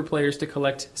survey for players to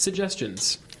collect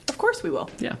suggestions? Of course we will.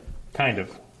 Yeah. Kind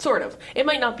of. Sort of. It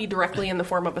might not be directly in the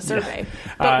form of a survey,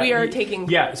 but we are taking...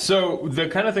 Yeah, so the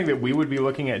kind of thing that we would be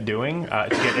looking at doing to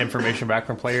get information back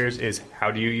from players is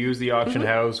how do you use the auction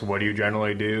house? What do you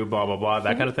generally do? Blah, blah, blah,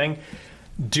 that kind of thing.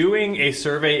 Doing a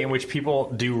survey in which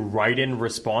people do write-in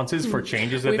responses for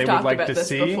changes that We've they would talked like about to this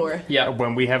see. before. Yeah.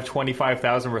 When we have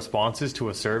 25,000 responses to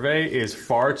a survey is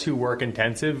far too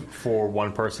work-intensive for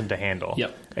one person to handle.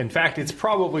 Yep. In fact, it's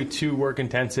probably too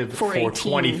work-intensive For a for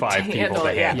team 25 to people handle to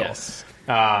it, yeah. handle. Yes.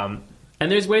 Um,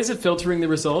 And there's ways of filtering the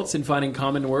results and finding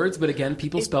common words, but again,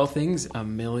 people spell things a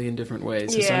million different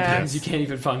ways. So Yeah. sometimes you can't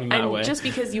even find them that And way. just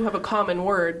because you have a common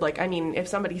word, like, I mean, if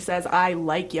somebody says, I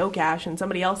like Yokash, and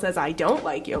somebody else says, I don't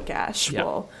like Yokash, Yeah.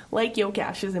 well, like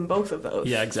Yokash is in both of those.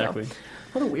 Yeah, exactly. So,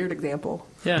 what a weird example.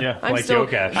 yeah, I'm like still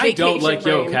Yokash. I don't vacation like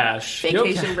brain. Yokash.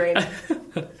 Vacation brain.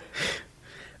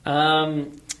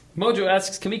 Mojo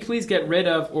asks, can we please get rid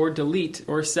of or delete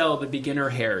or sell the beginner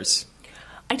hairs?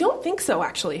 I don't think so,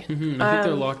 actually. I think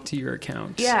they're locked to your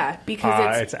account. Yeah,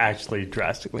 because It's actually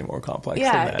drastically more complex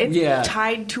yeah, than that. it's Yeah.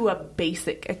 tied to a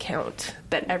basic account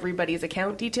that everybody's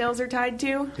account details are tied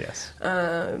to. Yes.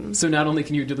 So not only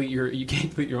can you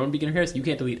can't delete your own beginner hairs, you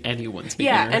can't delete anyone's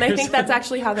beginner Yeah, and I hairs. think that's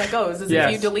actually how that goes. Is Yes.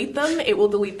 if you delete them, it will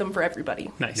delete them for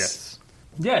everybody. nice. Yes.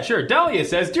 Yeah, sure. Dahlia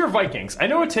says, Dear Vikings, I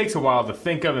know it takes a while to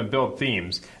think of and build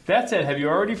themes. That said, have you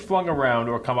already flung around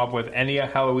or come up with any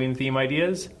Halloween theme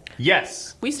ideas?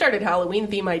 Yes. We started Halloween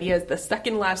theme ideas the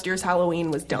second last year's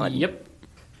Halloween was done. Yep.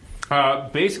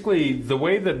 Basically, the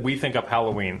way that we think of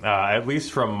Halloween, at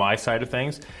least from my side of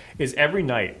things, is every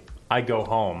night I go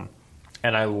home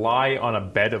and I lie on a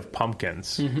bed of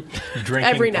pumpkins, drinking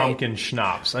Every night. pumpkin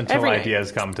schnapps until Every night.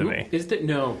 ideas come to me. Is there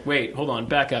no? Wait, hold on.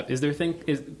 Back up. Is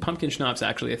pumpkin schnapps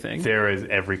actually a thing? There is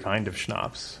every kind of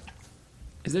schnapps.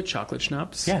 Is there chocolate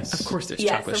schnapps? Yes. Of course there's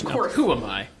Yes, chocolate of schnapps. course. Who am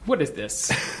I? What is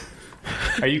this?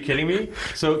 Are you kidding me?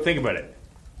 So think about it.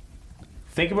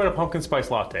 Think about a pumpkin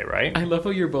spice latte, right? I love how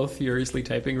you're both furiously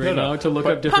typing right No, no. now to look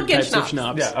But up different pumpkin types of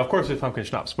schnapps. schnapps. Yeah, of course there's pumpkin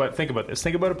schnapps, but think about this.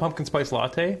 Think about a pumpkin spice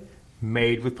latte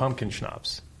made with pumpkin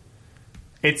schnapps.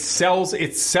 It sells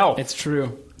itself. It's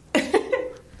true.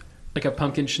 Like a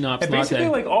pumpkin schnapps And basically,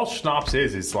 latte. like, all schnapps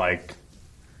is like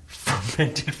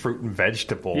fermented fruit and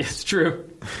vegetables It's true.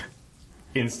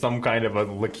 in some kind of a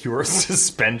liqueur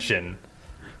suspension.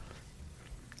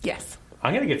 Yes.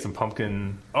 I'm going to get some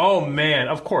pumpkin... Oh, man,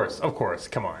 of course,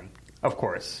 come on. Of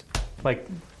course. Like,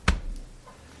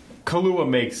 Kahlua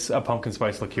makes a pumpkin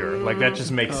spice liqueur. Like, that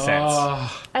just makes sense.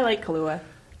 I like Kahlua.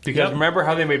 Because Yep. remember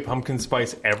how they made pumpkin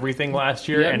spice everything last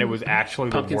year, Yep. and it was actually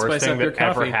Pumpkin the worst spice thing up your that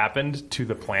ever coffee. happened to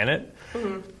the planet?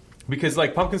 Because,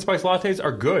 like, pumpkin spice lattes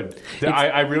are good.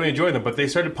 I really enjoy them, but they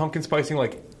started pumpkin spicing,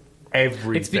 like,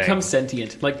 everything. It's become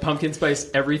sentient. Like pumpkin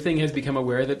spice everything has become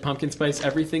aware that pumpkin spice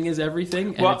everything is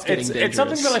everything, and Well, it's getting dangerous. it's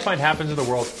something that I find happens in the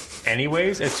world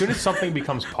anyways. As soon as something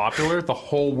becomes popular, the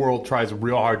whole world tries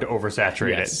real hard to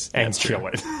oversaturate Yes, it and that's kill true.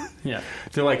 it. Yeah.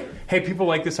 They're like, hey, people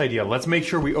like this idea. Let's make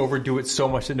sure we overdo it so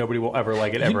much that nobody will ever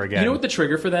like it ever again. You know what the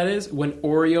trigger for that is? When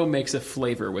Oreo makes a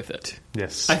flavor with it.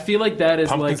 Yes. I feel like that is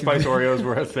Pumpkin like spice Oreos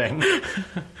were a thing.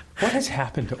 What has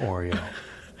happened to Oreo?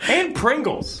 And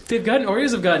Pringles.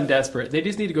 Oreos have gotten desperate. They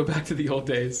just need to go back to the old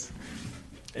days.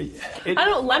 I don't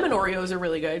know. Lemon Oreos are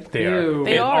really good. They Ew. are.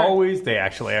 They are. They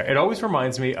actually are. It always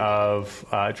reminds me of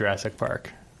Jurassic Park.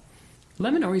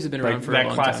 Lemon Oreos have been around Like for a that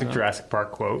long classic time. though. Jurassic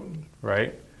Park quote,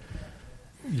 right?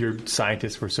 your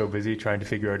scientists were so busy trying to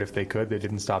figure out if they could, they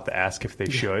didn't stop to ask if they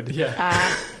should.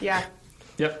 Yeah. Yeah.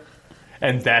 Yep.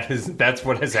 And that's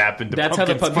what has happened to That's how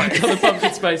pumpkin spice. the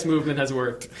pumpkin spice movement has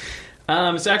worked.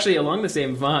 So actually, along the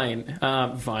same vein,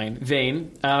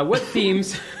 what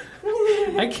themes...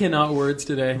 I cannot words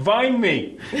today. Vine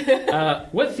me.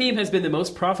 What theme has been the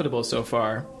most profitable so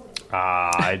far?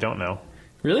 I don't know.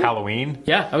 Really? Halloween?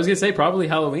 Yeah, I was going to say probably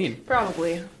Halloween.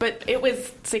 Probably. But it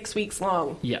was 6 weeks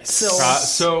long. Yes.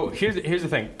 So here's the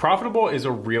thing. Profitable is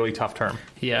a really tough term.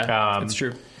 Yeah, that's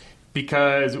true.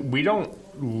 Because we don't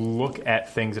look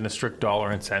at things in a strict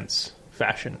dollar and cents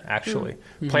fashion, actually.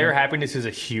 Mm-hmm. Player happiness is a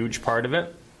huge part of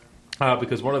it.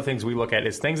 Because one of the things we look at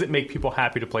is things that make people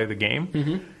happy to play the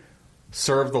game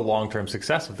serve the long-term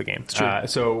success of the game.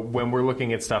 So when we're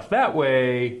looking at stuff that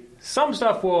way, some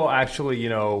stuff will actually,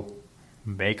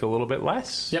 make a little bit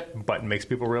less, but makes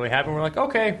people really happy. And we're like,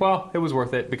 okay, well, it was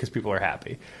worth it because people are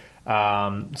happy.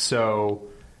 So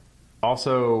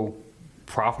also,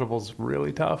 profitable's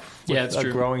really tough with it's a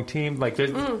true. growing team. Like,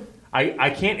 I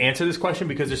can't answer this question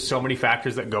because there's so many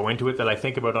factors that go into it that I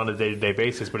think about on a day-to-day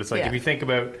basis. But it's like, if you think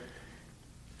about,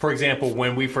 for example,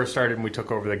 when we first started and we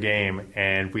took over the game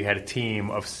and we had a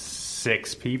team of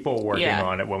 6 people working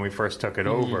on it when we first took it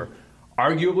over.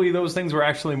 Arguably, those things were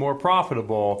actually more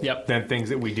profitable than things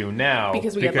that we do now.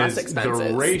 Because we have less expenses.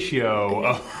 The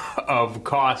ratio of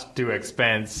cost to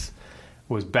expense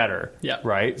was better.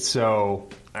 Right? So,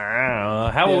 I don't know.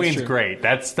 Halloween's great.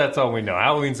 That's all we know.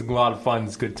 Halloween's a lot of fun.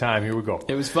 It's a good time. Here we go.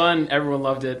 It was fun. Everyone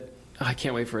loved it. Oh, I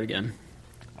can't wait for it again.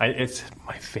 It's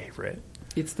my favorite.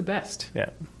 It's the best. Yeah.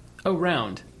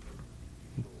 Around.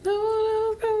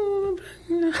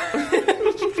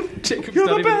 Jacob's You're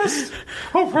not the even- best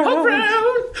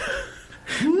around.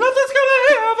 Nothing's gonna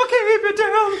ever keep you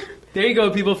down. There you go,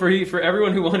 people. For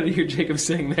everyone who wanted to hear Jacob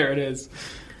sing, there it is.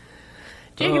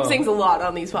 Jacob sings a lot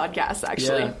on these podcasts,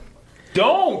 actually. Yeah.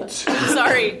 Don't!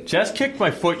 Sorry. Just kicked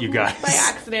my foot, you guys. By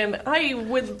accident. I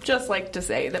would just like to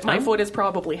say that my foot is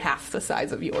probably half the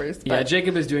size of yours. But Yeah,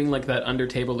 Jacob is doing like that under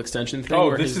table extension thing. Oh,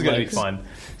 where this his is going to be legs- fun.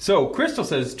 So, Crystal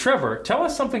says, Trevor, tell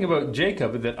us something about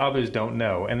Jacob that others don't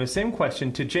know. And the same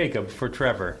question to Jacob for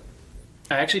Trevor.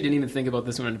 I actually didn't even think about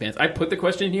this one in advance. I put the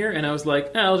question here, and I was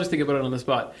like, I'll just think about it on the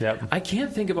spot. Yep. I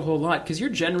can't think of a whole lot, because you're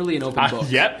generally an open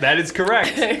book. Yep, that is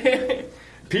correct.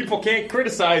 People can't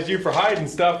criticize you for hiding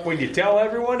stuff when you tell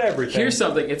everyone everything. Here's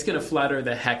something. It's going to flatter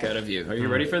the heck out of you. Are you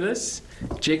ready for this?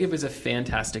 Jacob is a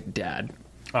fantastic dad.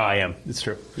 I am. It's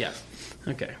true. Yeah.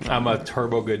 Okay. I'm a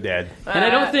turbo good dad. And I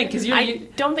don't think, because I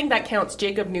don't think that counts.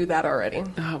 Jacob knew that already.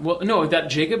 well, no, that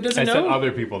Jacob doesn't I know. said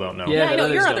other people don't know. Yeah, I but know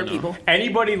others you're don't other know. people.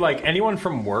 Anybody, like anyone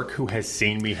from work who has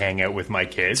seen me hang out with my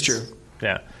kids. It's true.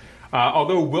 Yeah.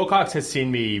 Although Wilcox has seen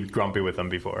me grumpy with them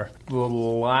before. The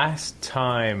last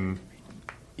time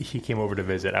he came over to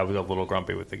visit, I was a little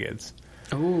grumpy with the kids.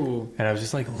 Ooh. And I was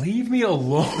just like, leave me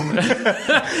alone.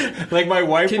 Like my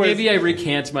wife Maybe I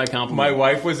recant my compliment. My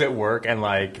wife was at work and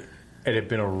like it had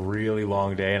been a really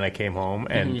long day and I came home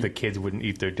and the kids wouldn't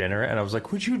eat their dinner and I was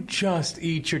like, would you just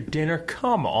eat your dinner?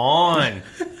 Come on.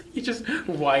 You just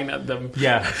whine at them.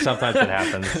 Yeah, sometimes it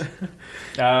happens.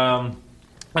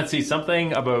 Let's see,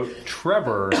 something about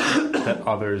Trevor that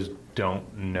others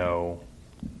don't know.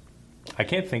 I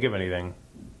can't think of anything.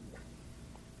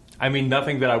 I mean,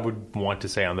 nothing that I would want to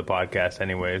say on the podcast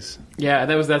anyways. Yeah,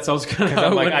 that's also kind of how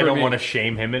I'm it like, went I for don't me. want to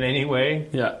shame him in any way.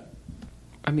 Yeah.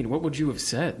 I mean, what would you have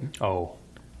said? Oh,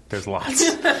 there's lots.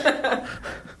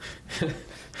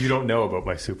 You don't know about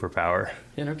my superpower.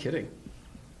 Yeah, no kidding.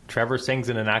 Trevor sings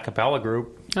in an a cappella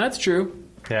group. That's true.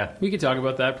 Yeah, We could talk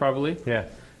about that probably. yeah.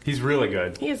 He's really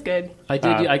good. He is good. I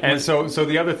did. And so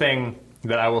the other thing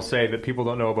that I will say that people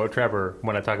don't know about Trevor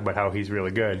when I talk about how he's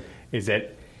really good is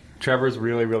that Trevor's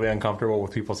really, really uncomfortable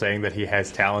with people saying that he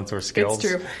has talents or skills.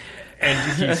 It's true. And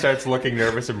he starts looking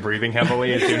nervous and breathing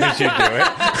heavily as soon as you do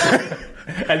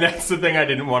it. And that's the thing I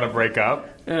didn't want to break up.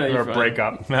 you're or fine. break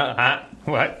up.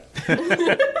 What? We're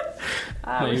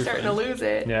you're starting fine. to lose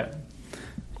it. Yeah.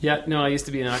 Yeah, no, I used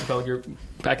to be in an acapella group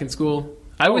back in school.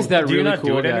 I was that do you really not do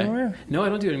cool it guy. anymore? No, I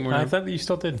don't do it anymore. I now. thought that you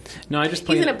still did. No, I just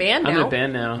play. He's in a band I'm in now. a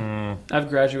band now. I've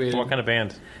graduated. What kind of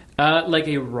band? Like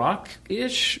a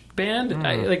rock-ish band.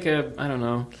 I don't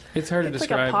know. It's hard to It's like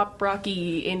describe. a pop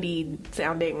rocky indie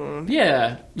sounding.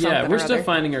 Yeah, Something we're or still other.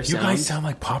 finding our You sound. guys sound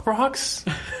like pop rocks?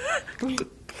 You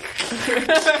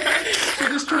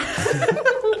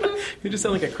just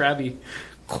sound like a crabby.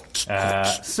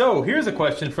 So here's a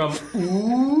question from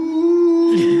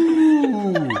Ooh.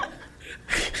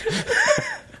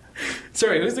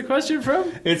 Sorry, who's the question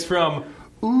from? It's from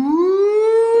Ooh.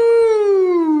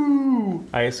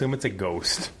 I assume it's a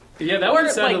ghost. Yeah, that Or,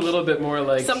 would sound like, a little bit more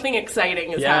like Something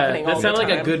exciting is Yeah, happening all that the sounds like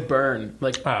a time. good burn.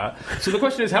 Like So the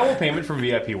question is, how will payment for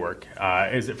VIP work?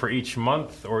 Is it for each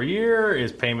month or year?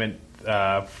 Is payment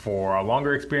for a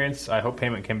longer experience? I hope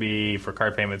payment can be for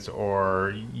card payments,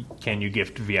 or can you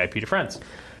gift VIP to friends?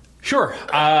 Sure.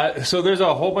 So there's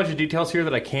a whole bunch of details here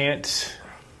that I can't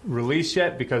release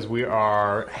yet because we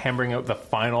are hammering out the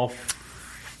final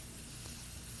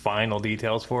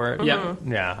details for it. Yeah.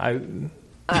 Yeah.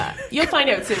 You'll find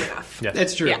out soon enough. Yes.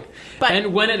 it's true. Yeah, but-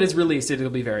 and when it is released, it'll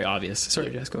be very obvious. Sorry,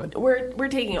 Jess, go ahead. We're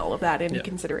taking all of that into Yeah.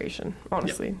 consideration,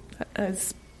 honestly.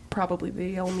 As probably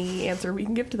the only answer we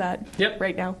can give to that Yep.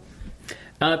 right now.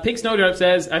 Pink Snowdrop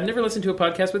says, I've never listened to a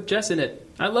podcast with Jess in it.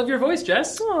 I love your voice,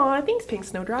 Jess. Aw, thanks, Pink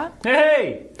Snowdrop.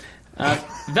 Hey!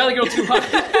 Valley Girl Too Hot.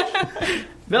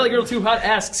 Valley Girl Too Hot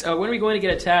asks, when are we going to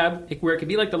get a tab where it can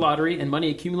be like the lottery and money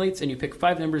accumulates and you pick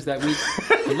 5 numbers that week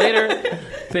and later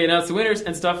they announce the winners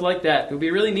and stuff like that. It would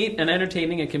be really neat and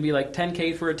entertaining. It can be like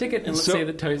 $10K for a ticket and let's say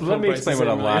the toys. Let me explain what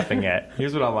I'm laughing at.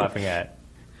 Here's what I'm laughing at.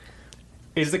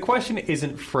 Is the question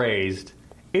isn't phrased,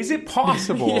 is it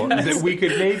possible that we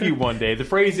could maybe one day, the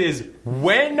phrase is,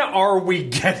 when are we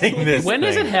getting this When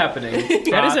is thing? it happening?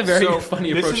 That is a very So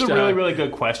funny approach. This is a to really, have. really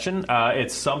good question.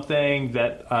 It's something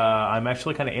that I'm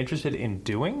actually kind of interested in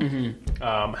doing.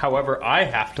 Mm-hmm. However, I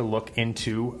have to look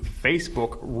into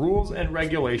Facebook rules and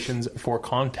regulations for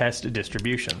contest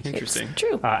distribution. Interesting. It's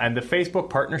true. And the Facebook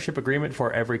partnership agreement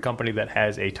for every company that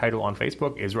has a title on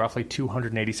Facebook is roughly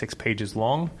 286 pages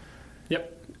long.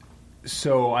 Yep.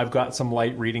 So I've got some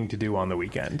light reading to do on the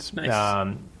weekend.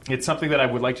 Nice. It's something that I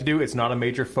would like to do. It's not a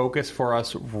major focus for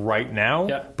us right now,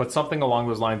 Yeah. but something along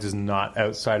those lines is not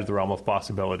outside of the realm of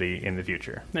possibility in the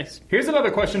future. Nice. Here's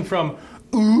another question from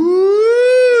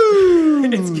Ooh.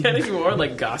 It's getting more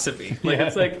like gossipy. Like Yeah.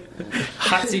 it's like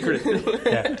hot secret.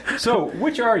 Yeah. So,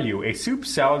 which are you, a soup,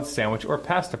 salad, sandwich, or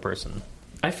pasta person?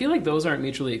 I feel like those aren't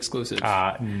mutually exclusive.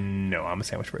 No, I'm a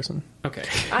sandwich person. Okay.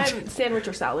 I'm sandwich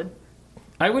or salad.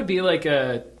 I would be like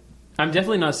I'm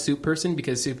definitely not a soup person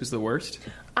because soup is the worst.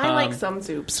 I like some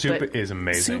soups. Soup but is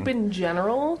amazing. Soup in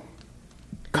general.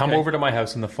 Come Okay. over to my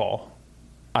house in the fall.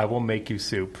 I will make you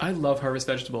soup. I love harvest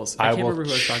vegetables. I can't will remember who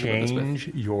I was talking about this with. change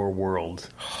your world.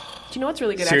 Do you know what's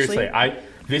really good, Seriously, actually?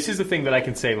 this is the thing that I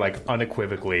can say like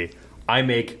unequivocally. I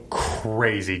make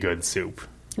crazy good soup.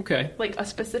 Okay. Like a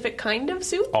specific kind of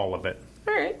soup? All of it.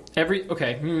 All right.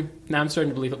 Now I'm starting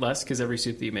to believe it less because every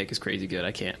soup that you make is crazy good.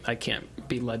 I can't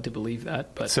be led to believe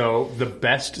that. But So the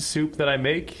best soup that I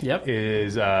make Yep.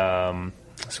 is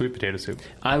sweet potato soup.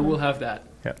 I will have that.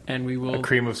 Yep. And we A will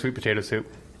cream of sweet potato soup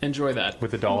enjoy that.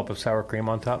 with a dollop of sour cream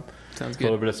on top. Sounds A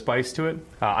little good. bit of spice to it.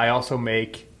 I also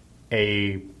make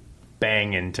a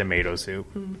bangin' tomato soup.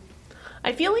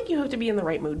 I feel like you have to be in the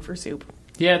right mood for soup.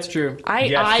 Yeah, it's true.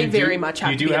 Yes, I you very do- much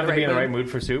have you to do be have to be in the mood. right mood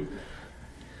for soup.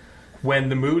 When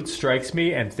the mood strikes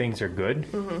me and things are good,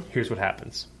 here's what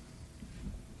happens.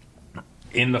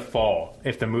 In the fall,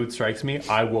 if the mood strikes me,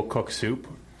 I will cook soup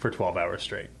for 12 hours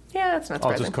straight. Yeah, that's not I'll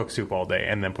surprising. just cook soup all day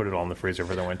and then put it all in the freezer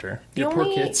for the winter. The Your poor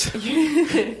only- kids.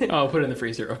 Oh, put it in the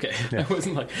freezer. Okay. I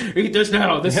wasn't like, eat this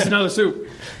now. This is another soup.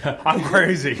 I'm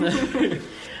crazy.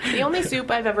 The only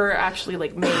soup I've ever actually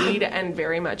like made and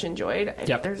very much enjoyed.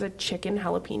 Yep. There's a chicken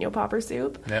jalapeno popper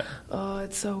soup. Yeah. Oh,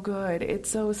 it's so good. It's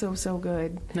so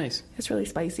good. Nice. It's really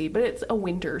spicy, but it's a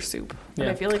winter soup. And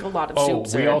Yeah. I feel like a lot of Oh,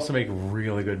 soups we are. also make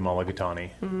really good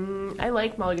mulligatawny. I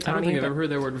like mulligatawny. I don't think I've but ever heard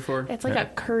that word before. It's like a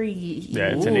curry. Yeah,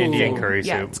 it's an Ooh. Indian curry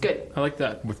Yeah, soup it's good. I like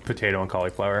that. with potato and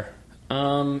cauliflower. To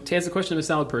answer the question of a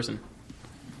salad person.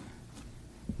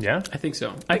 Yeah? I think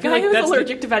so. The guy who's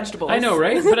allergic to vegetables. I know,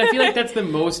 right? But I feel like that's the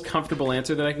most comfortable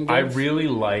answer that I can give. I really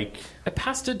like... A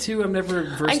pasta too. I'm never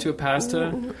versed to a pasta.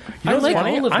 You know I what's like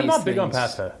funny? all of I'm these not big on things.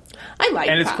 pasta. I like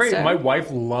And it's pasta. great. My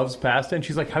wife loves pasta, and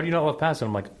she's like, "How do you not love pasta?" And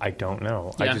I'm like, "I don't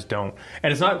know. I Yeah. just don't."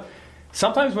 And it's not.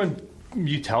 Sometimes when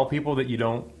you tell people that you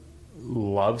don't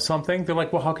love something, they're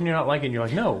like, "Well, how can you not like it?" And you're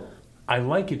like, "No, I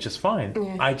like it just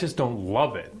fine. I just don't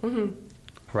love it."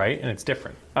 Right? And it's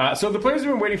different. So the players have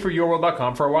been waiting for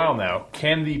YourWorld.com for a while now.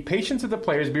 Can the patience of the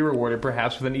players be rewarded,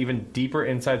 perhaps with an even deeper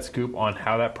inside scoop on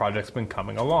how that project's been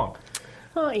coming along?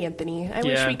 Oh, Anthony, I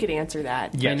wish Yeah. we could answer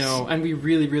that. Yes. I know, and we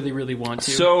really, really, really want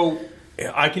to. So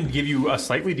I can give you a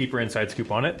slightly deeper inside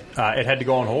scoop on it. It had to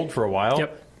go on hold for a while.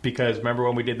 Yep. Because remember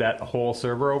when we did that whole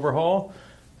server overhaul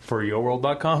for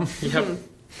YourWorld.com? Yep.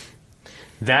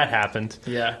 That happened.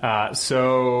 Yeah.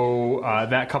 So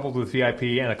that coupled with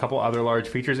VIP and a couple other large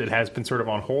features, it has been sort of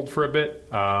on hold for a bit.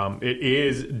 It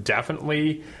is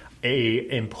definitely a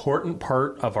important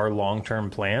part of our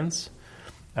long-term plans.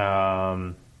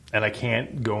 And I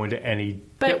can't go into any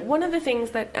But one of the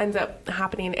things that ends up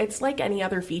happening, it's like any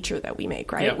other feature that we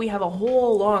make, right? Yep. We have a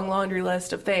whole long laundry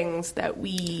list of things that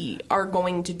we are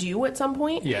going to do at some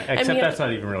point. Yeah, And except we have- that's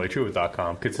not even really true with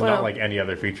 .com, because it's Well, not like any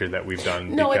other feature that we've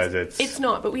done, No, because it's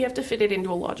not, but we have to fit it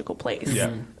into a logical place.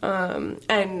 Yeah.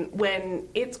 And when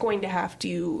it's going to have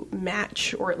to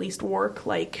match or at least work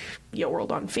like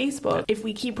YoWorld on Facebook, if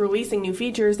we keep releasing new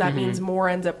features, that means more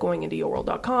ends up going into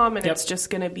YoWorld.com, and Yep. it's just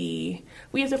going to be,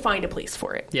 we have to find a place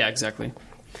for it. Yeah, exactly.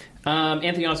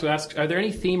 Anthony also asks, are there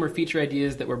any theme or feature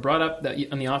ideas that were brought up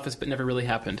in the office but never really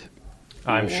happened?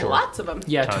 I'm sure. Lots of them.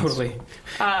 Yeah, Tons. totally.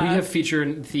 We have feature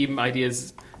and theme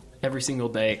ideas every single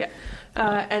day.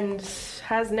 Yeah. And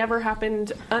has never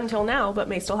happened until now, but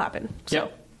may still happen. So.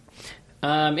 Yep.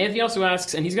 Anthony also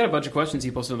asks, and he's got a bunch of questions he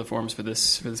posted on the forums for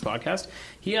this podcast.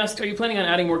 He asked, are you planning on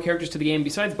adding more characters to the game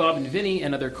besides Bob and Vinny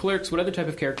and other clerks? What other type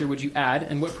of character would you add,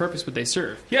 and what purpose would they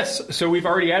serve? Yes, so we've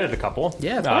already added a couple.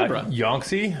 Yeah, Barbara.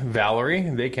 Yonxie, Valerie,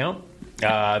 they count.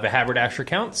 The Haberdasher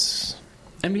counts.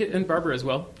 And Barbara as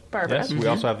well. Barbara. Yes, we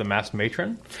also have the Masked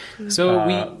Matron.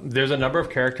 So There's a number of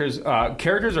characters.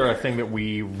 Characters are a thing that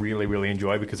we really, really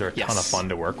enjoy because they're a ton of Yes. fun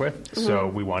to work with. So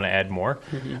we want to add more.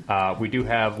 We do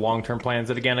have long-term plans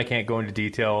that, again, I can't go into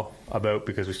detail about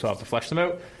because we still have to flesh them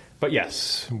out. But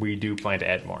yes, we do plan to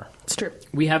add more. It's true.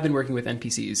 we have been working with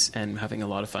NPCs and having a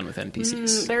lot of fun with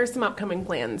NPCs. There are some upcoming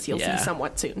plans you'll Yeah. see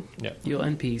somewhat soon. Yeah. You'll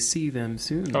NPC them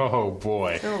soon. Oh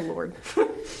boy. Oh, Lord.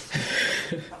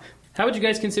 How would you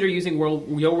guys consider using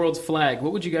YoWorld's flag?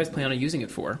 What would you guys plan on using it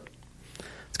for?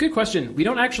 It's a good question. We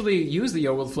don't actually use the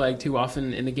YoWorld flag too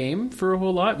often in the game for a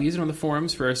whole lot. We use it on the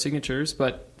forums for our signatures,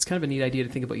 but it's kind of a neat idea to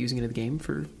think about using it in the game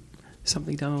for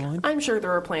something down the line. I'm sure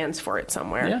there are plans for it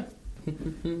somewhere. Yeah.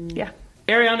 Yeah.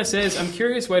 Ariana says, I'm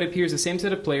curious why it appears the same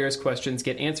set of players' questions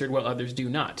get answered while others do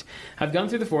not. I've gone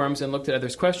through the forums and looked at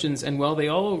others' questions, and while they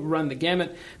all run the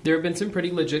gamut, there have been some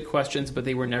pretty legit questions, but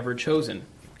they were never chosen.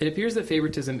 It appears that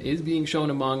favoritism is being shown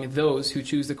among those who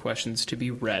choose the questions to be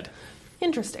read.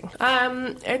 Interesting.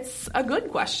 It's a good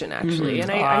question, actually. And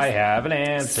I have an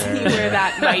answer. see where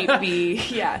that might be,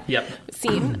 Yep.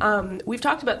 seen. We've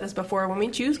talked about this before. When we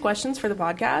choose questions for the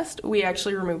podcast, we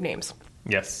actually remove names.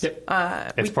 Yes. Yep.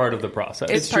 It's part of the process.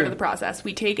 It's part true. of the process.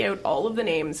 We take out all of the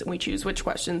names and we choose which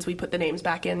questions. We put the names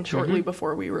back in shortly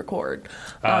before we record.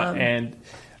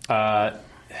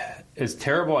 As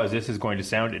terrible as this is going to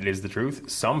sound, it is the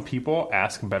truth. Some people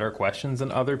ask better questions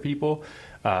than other people.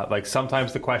 Like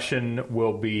sometimes the question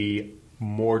will be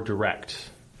more direct,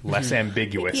 less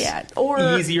ambiguous, Yeah,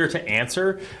 or- easier to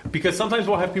answer. Because sometimes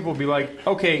we'll have people be like,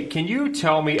 okay, can you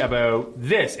tell me about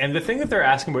this? And the thing that they're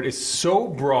asking about is so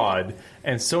broad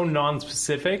and so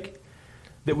non-specific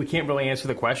that we can't really answer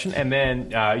the question. And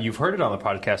then you've heard it on the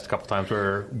podcast a couple times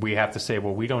where we have to say,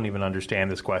 well, we don't even understand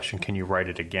this question. Can you write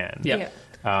it again? Yeah.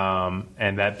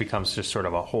 And that becomes just sort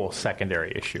of a whole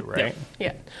secondary issue, right?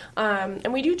 Yeah.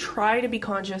 And we do try to be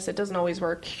conscious. It doesn't always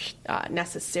work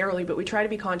necessarily, but we try to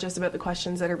be conscious about the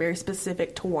questions that are very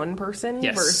specific to one person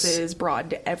Yes. versus broad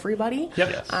to everybody. Yep.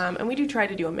 Yes. And we do try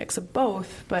to do a mix of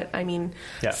both, but I mean,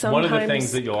 Yeah. sometimes... One of the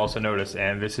things that you'll also notice,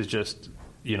 and this is just,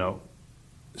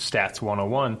 stats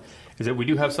 101, is that we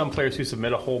do have some players who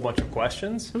submit a whole bunch of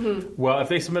questions. Well, if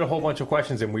they submit a whole bunch of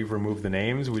questions and we've removed the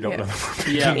names, we don't Yeah. know if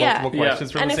we're Yeah. getting multiple Yeah.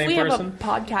 questions from and the if same we person. have a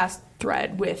podcast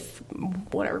thread with,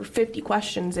 50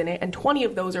 questions in it, and 20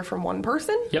 of those are from one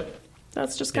person, Yep.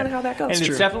 that's just kind of how that goes. And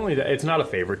it's definitely, it's not a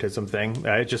favoritism thing.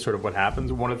 It's just sort of what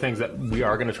happens. One of the things that we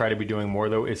are going to try to be doing more,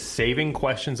 though, is saving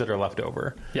questions that are left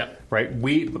over. Yep. Right?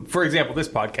 For example, this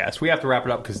podcast, we have to wrap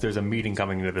it up because there's a meeting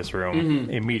coming into this room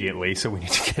immediately, so we need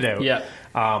to get out. Yeah.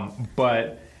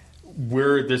 But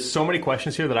there's so many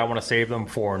questions here that I want to save them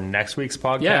for next week's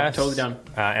podcast. Yeah, totally down.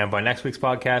 And by next week's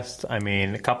podcast, I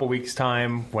mean a couple weeks'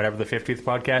 time, whatever the 50th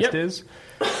podcast Yep. is.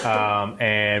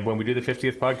 And when we do the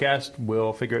 50th podcast,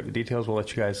 we'll figure out the details. We'll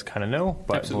let you guys kind of know,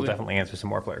 but Absolutely. we'll definitely answer some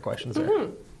more player questions there.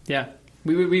 Yeah.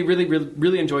 We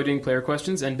really enjoy doing player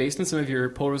questions, and based on some of your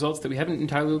poll results that we haven't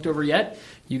entirely looked over yet,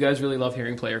 you guys really love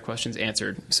hearing player questions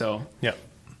answered. So, Yeah.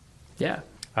 yeah.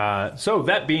 So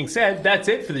that being said, that's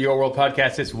it for the Your World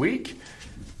podcast this week.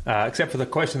 Except for the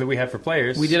question that we had for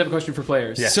players. We did have a question for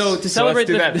players. Yes. So to celebrate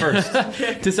let's do that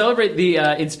first. to celebrate the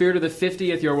in spirit of the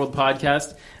 50th Your World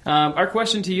podcast, our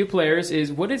question to you players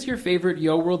is: what is your favorite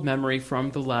Your World memory from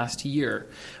the last year?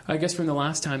 I guess from the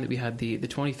last time that we had the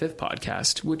 25th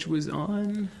podcast, which was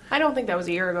on I don't think that was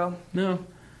a year ago. no,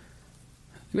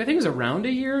 I think it was around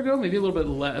a year ago, maybe a little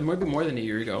bit maybe more than a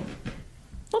year ago.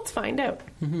 Let's find out.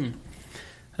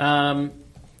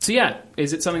 So yeah,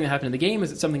 is it something that happened in the game?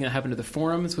 Is it something that happened to the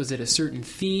forums? Was it a certain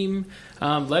theme?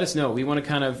 Let us know. We want to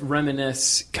kind of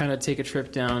reminisce, kind of take a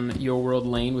trip down Your World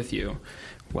lane with you.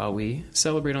 while we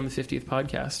celebrate on the 50th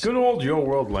podcast. Good old Yo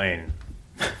World Lane.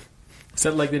 Is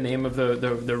that like the name of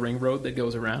the ring road that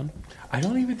goes around? I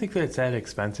don't even think that it's that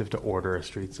expensive to order a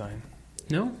street sign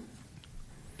No?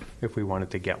 if we wanted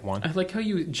to get one. I like how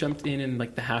you jumped in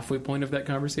like the halfway point of that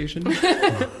conversation.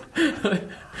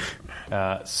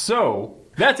 So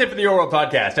that's it for the Yo World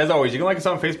podcast. As always, you can like us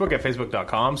on Facebook at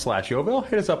facebook.com/Yoville.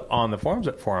 Hit us up on the forums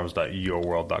at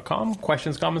forums.yoworld.com.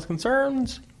 Questions, comments,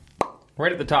 concerns?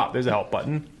 Right at the top, there's a help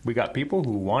button. We got people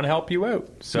who want to help you out.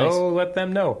 So Nice. let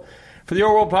them know. For the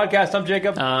Yo World podcast, I'm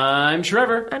Jacob. I'm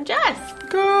Trevor. I'm Jess.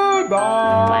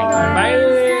 Goodbye. Bye, guys.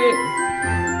 Bye.